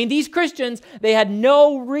 I mean, these Christians, they had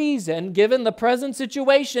no reason, given the present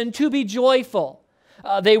situation, to be joyful.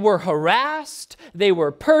 They were harassed, they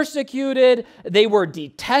were persecuted, they were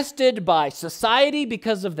detested by society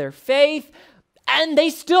because of their faith, and they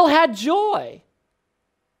still had joy.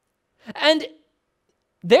 And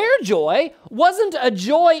their joy wasn't a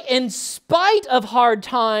joy in spite of hard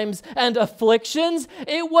times and afflictions.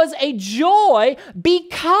 It was a joy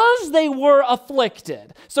because they were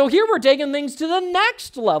afflicted. So here we're taking things to the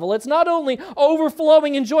next level. It's not only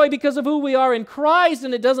overflowing in joy because of who we are in Christ,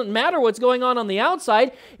 and it doesn't matter what's going on the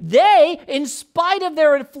outside. They, in spite of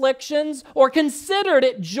their afflictions, or considered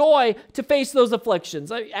it joy to face those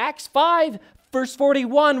afflictions. Acts 5, verse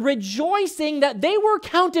 41, rejoicing that they were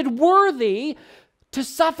counted worthy to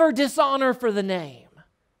suffer dishonor for the name.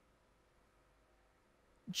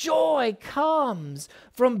 Joy comes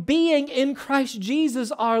from being in Christ Jesus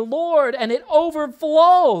our Lord, and it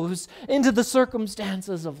overflows into the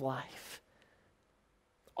circumstances of life.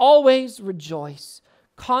 Always rejoice.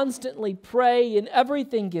 Constantly pray. In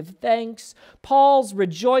everything give thanks. Paul's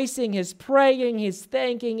rejoicing, his praying, his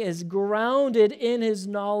thanking is grounded in his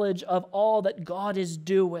knowledge of all that God is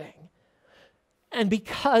doing. And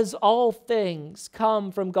because all things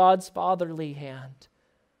come from God's fatherly hand,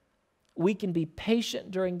 we can be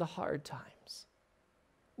patient during the hard times.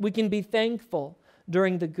 We can be thankful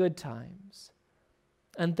during the good times.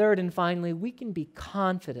 And third and finally, we can be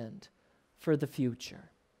confident for the future.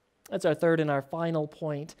 That's our third and our final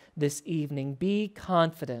point this evening. Be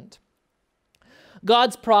confident.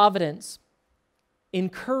 God's providence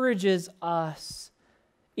encourages us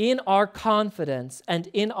in our confidence and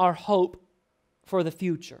in our hope for the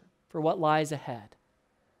future, for what lies ahead.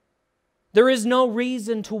 There is no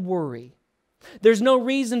reason to worry. There's no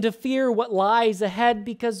reason to fear what lies ahead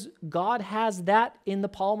because God has that in the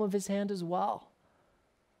palm of his hand as well.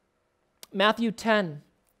 Matthew 10,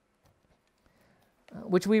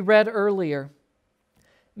 which we read earlier.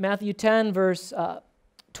 Matthew 10, verse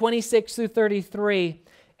 26 through 33.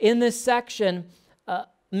 In this section,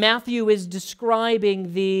 Matthew is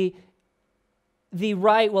describing the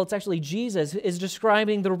right, well, it's actually Jesus, is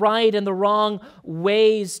describing the right and the wrong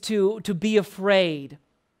ways to be afraid.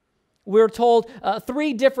 We're told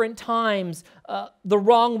 3 different times the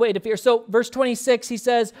wrong way to fear. So verse 26, he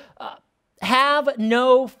says, have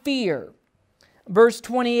no fear. Verse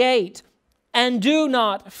 28, and do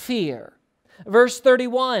not fear. Verse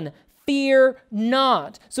 31, fear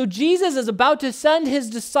not. So Jesus is about to send his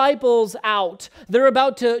disciples out. They're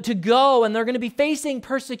about to go, and they're going to be facing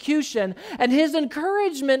persecution. And his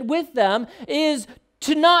encouragement with them is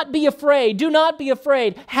to not be afraid. Do not be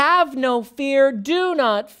afraid. Have no fear. Do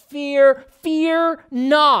not fear. Fear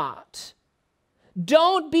not.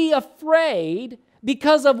 Don't be afraid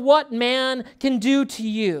because of what man can do to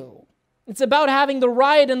you. It's about having the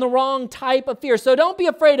right and the wrong type of fear. So don't be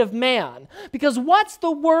afraid of man, because what's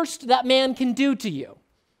the worst that man can do to you?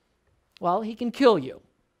 Well, he can kill you.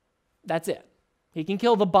 That's it. He can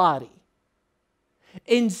kill the body.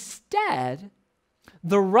 Instead,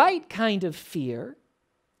 the right kind of fear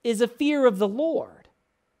is a fear of the Lord,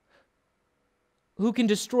 who can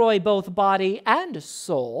destroy both body and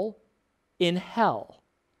soul in hell.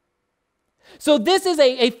 So this is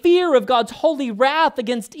a fear of God's holy wrath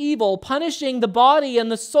against evil, punishing the body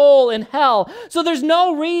and the soul in hell. So there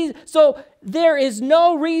is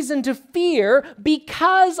no reason to fear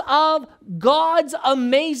because of God's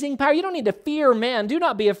amazing power. You don't need to fear man. Do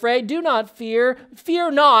not be afraid. Do not fear.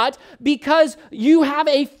 Fear not, because you have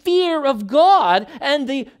a fear of God and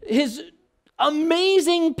his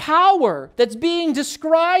amazing power that's being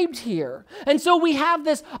described here. And so we have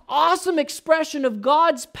this awesome expression of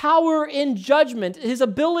God's power in judgment, his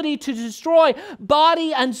ability to destroy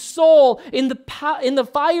body and soul in the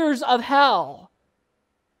fires of hell.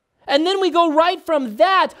 And then we go right from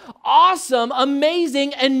that awesome,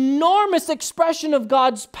 amazing, enormous expression of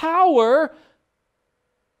God's power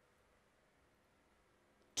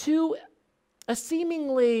to a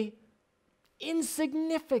seemingly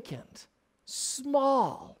insignificant,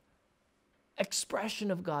 small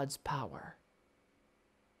expression of God's power.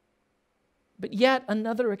 But yet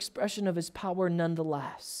another expression of his power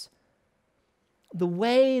nonetheless. The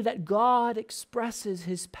way that God expresses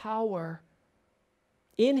his power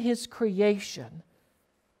in his creation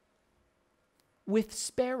with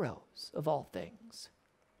sparrows of all things.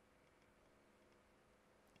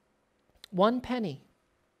 1 penny,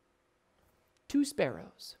 2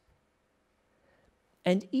 sparrows.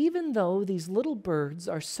 And even though these little birds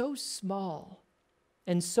are so small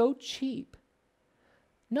and so cheap,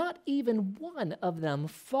 not even one of them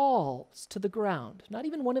falls to the ground. Not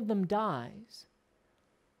even one of them dies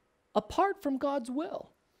apart from God's will.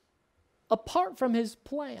 apart from his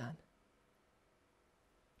plan.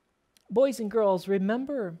 Boys and girls,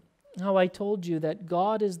 remember how I told you that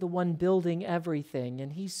God is the one building everything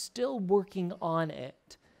and he's still working on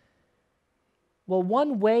it. Well,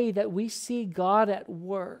 one way that we see God at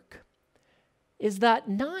work is that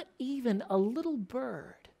not even a little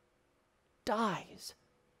bird dies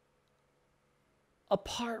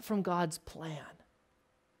apart from God's plan.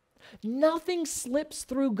 Nothing slips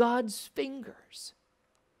through God's fingers.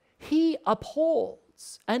 He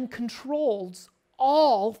upholds and controls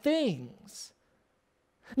all things.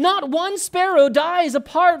 Not one sparrow dies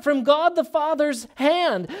apart from God the Father's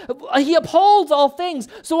hand. He upholds all things.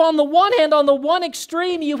 So on the one hand, on the one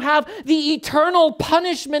extreme, you have the eternal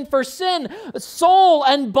punishment for sin, soul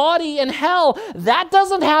and body in hell. That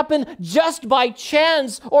doesn't happen just by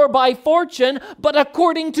chance or by fortune, but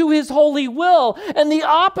according to his holy will. And the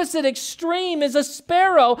opposite extreme is a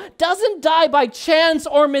sparrow doesn't die by chance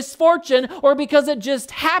or misfortune or because it just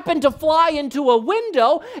happened to fly into a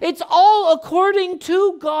window. It's all according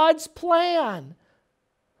to God's plan.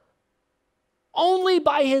 Only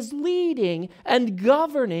by his leading and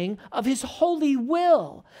governing of his holy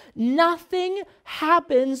will. Nothing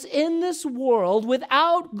happens in this world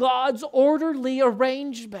without God's orderly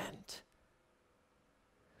arrangement.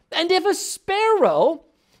 And if a sparrow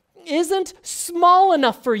isn't small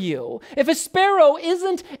enough for you, if a sparrow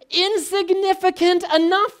isn't insignificant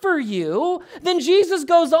enough for you, then Jesus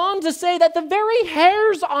goes on to say that the very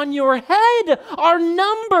hairs on your head are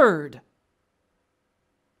numbered.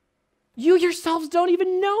 You yourselves don't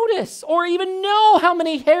even notice or even know how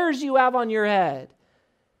many hairs you have on your head.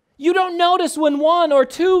 You don't notice when one or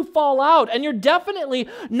two fall out, and you're definitely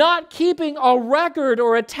not keeping a record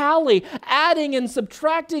or a tally, adding and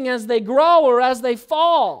subtracting as they grow or as they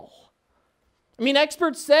fall. I mean,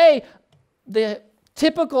 experts say the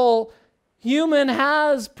typical human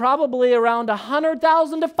has probably around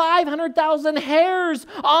 100,000 to 500,000 hairs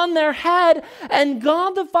on their head, and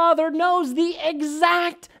God the Father knows the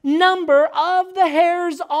exact number of the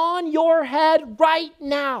hairs on your head right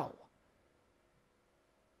now.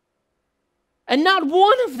 And not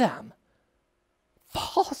one of them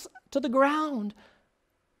falls to the ground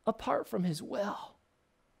apart from his will.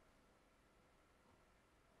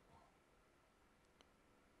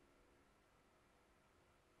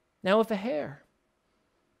 Now, if a hair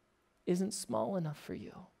isn't small enough for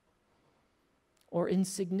you or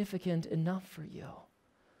insignificant enough for you,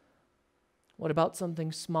 what about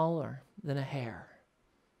something smaller than a hair,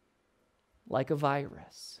 like a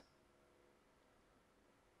virus?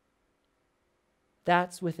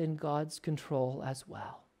 That's within God's control as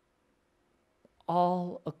well.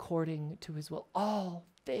 All according to his will. All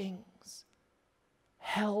things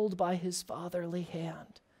held by his fatherly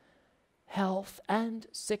hand. Health and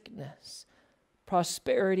sickness,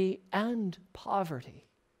 prosperity and poverty.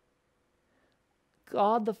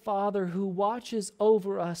 God the Father, who watches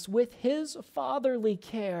over us with his fatherly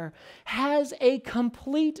care, has a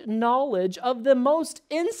complete knowledge of the most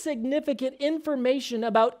insignificant information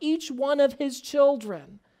about each one of his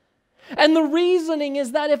children. And the reasoning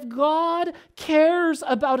is that if God cares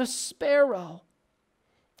about a sparrow,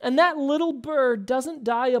 and that little bird doesn't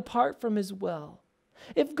die apart from his will,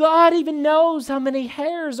 if God even knows how many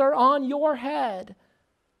hairs are on your head,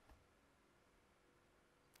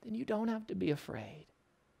 then you don't have to be afraid,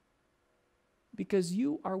 because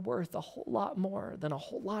you are worth a whole lot more than a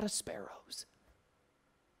whole lot of sparrows.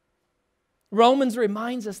 Romans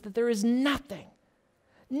reminds us that there is nothing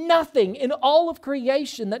in all of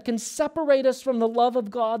creation that can separate us from the love of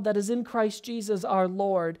God that is in Christ Jesus our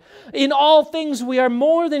Lord. In all things we are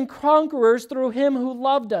more than conquerors through him who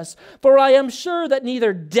loved us. For I am sure that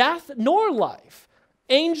neither death nor life,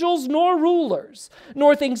 angels nor rulers,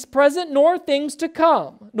 nor things present nor things to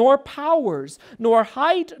come, nor powers, nor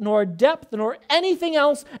height, nor depth, nor anything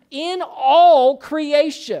else in all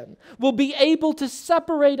creation will be able to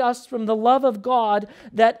separate us from the love of God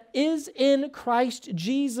that is in Christ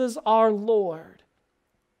Jesus our Lord.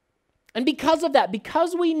 And because of that,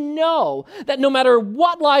 because we know that no matter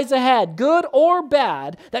what lies ahead, good or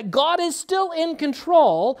bad, that God is still in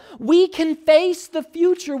control, we can face the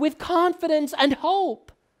future with confidence and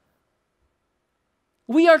hope.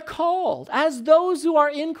 We are called, as those who are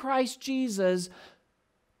in Christ Jesus,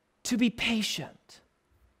 to be patient,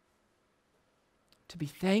 to be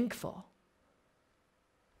thankful,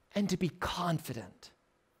 and to be confident.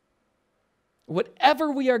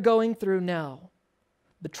 Whatever we are going through now,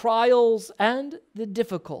 the trials and the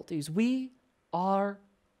difficulties, we are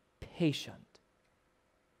patient.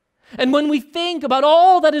 And when we think about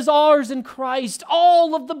all that is ours in Christ,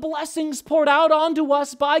 all of the blessings poured out onto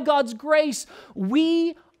us by God's grace,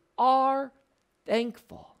 we are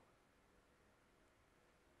thankful.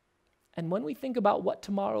 And when we think about what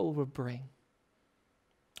tomorrow will bring,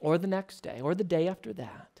 or the next day, or the day after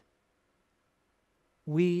that,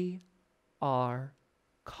 we are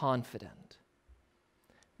confident.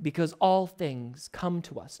 Because all things come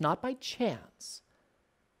to us, not by chance,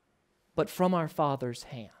 but from our Father's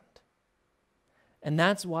hand. And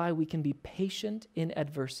that's why we can be patient in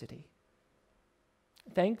adversity,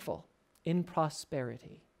 thankful in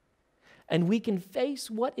prosperity. And we can face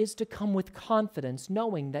what is to come with confidence,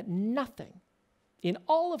 knowing that nothing in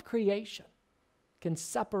all of creation can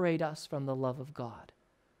separate us from the love of God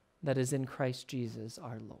that is in Christ Jesus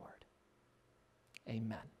our Lord.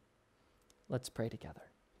 Amen. Let's pray together.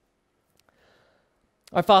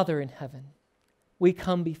 Our Father in heaven, we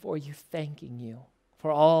come before you thanking you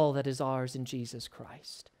for all that is ours in Jesus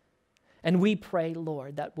Christ. And we pray,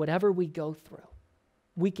 Lord, that whatever we go through,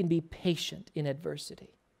 we can be patient in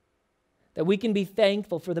adversity, that we can be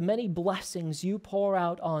thankful for the many blessings you pour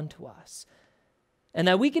out onto us, and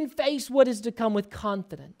that we can face what is to come with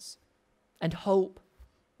confidence and hope,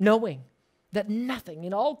 knowing that nothing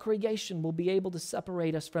in all creation will be able to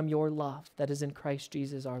separate us from your love that is in Christ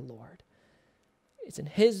Jesus our Lord. It's in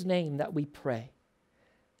his name that we pray.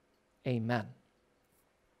 Amen.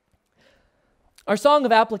 Our song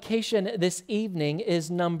of application this evening is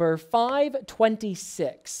number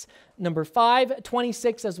 526. Number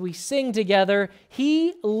 526 as we sing together,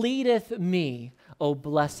 He leadeth me, O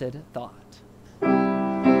blessed thought.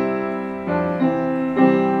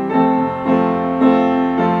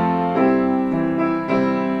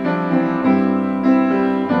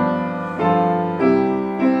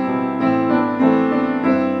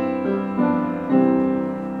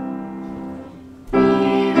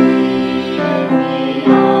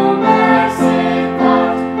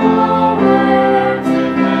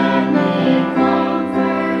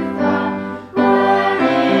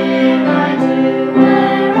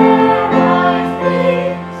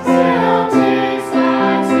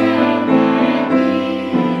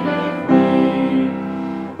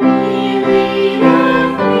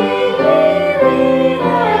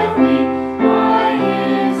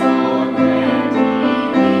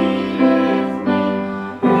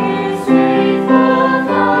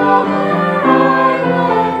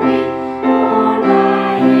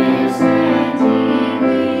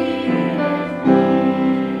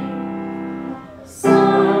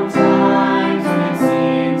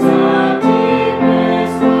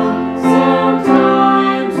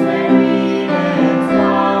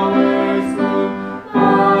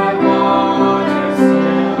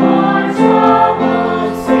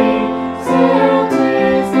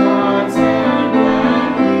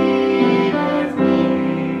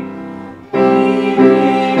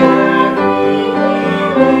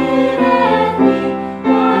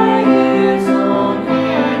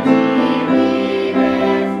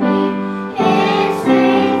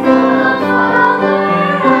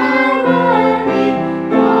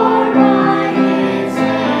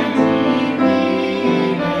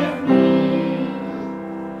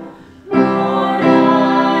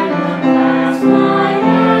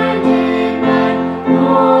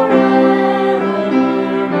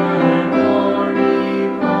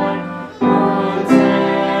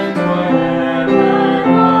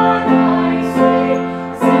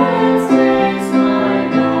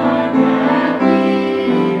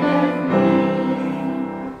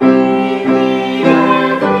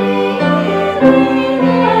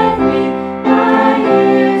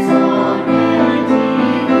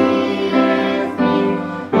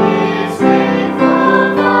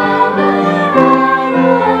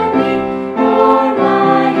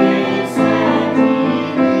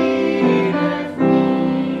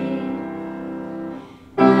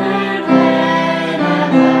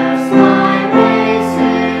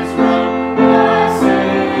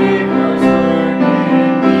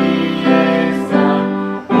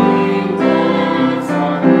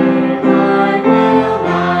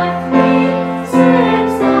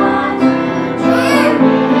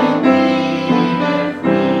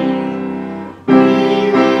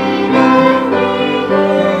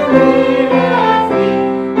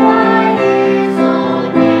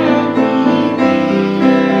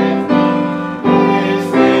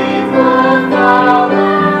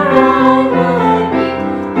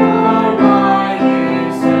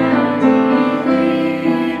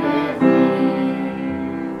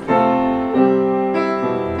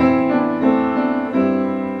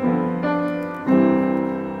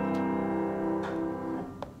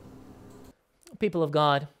 People of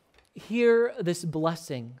God, hear this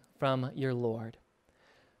blessing from your Lord.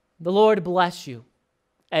 The Lord bless you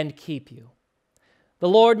and keep you. The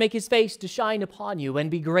Lord make his face to shine upon you and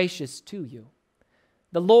be gracious to you.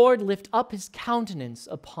 The Lord lift up his countenance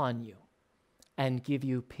upon you and give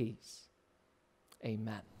you peace.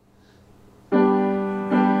 Amen.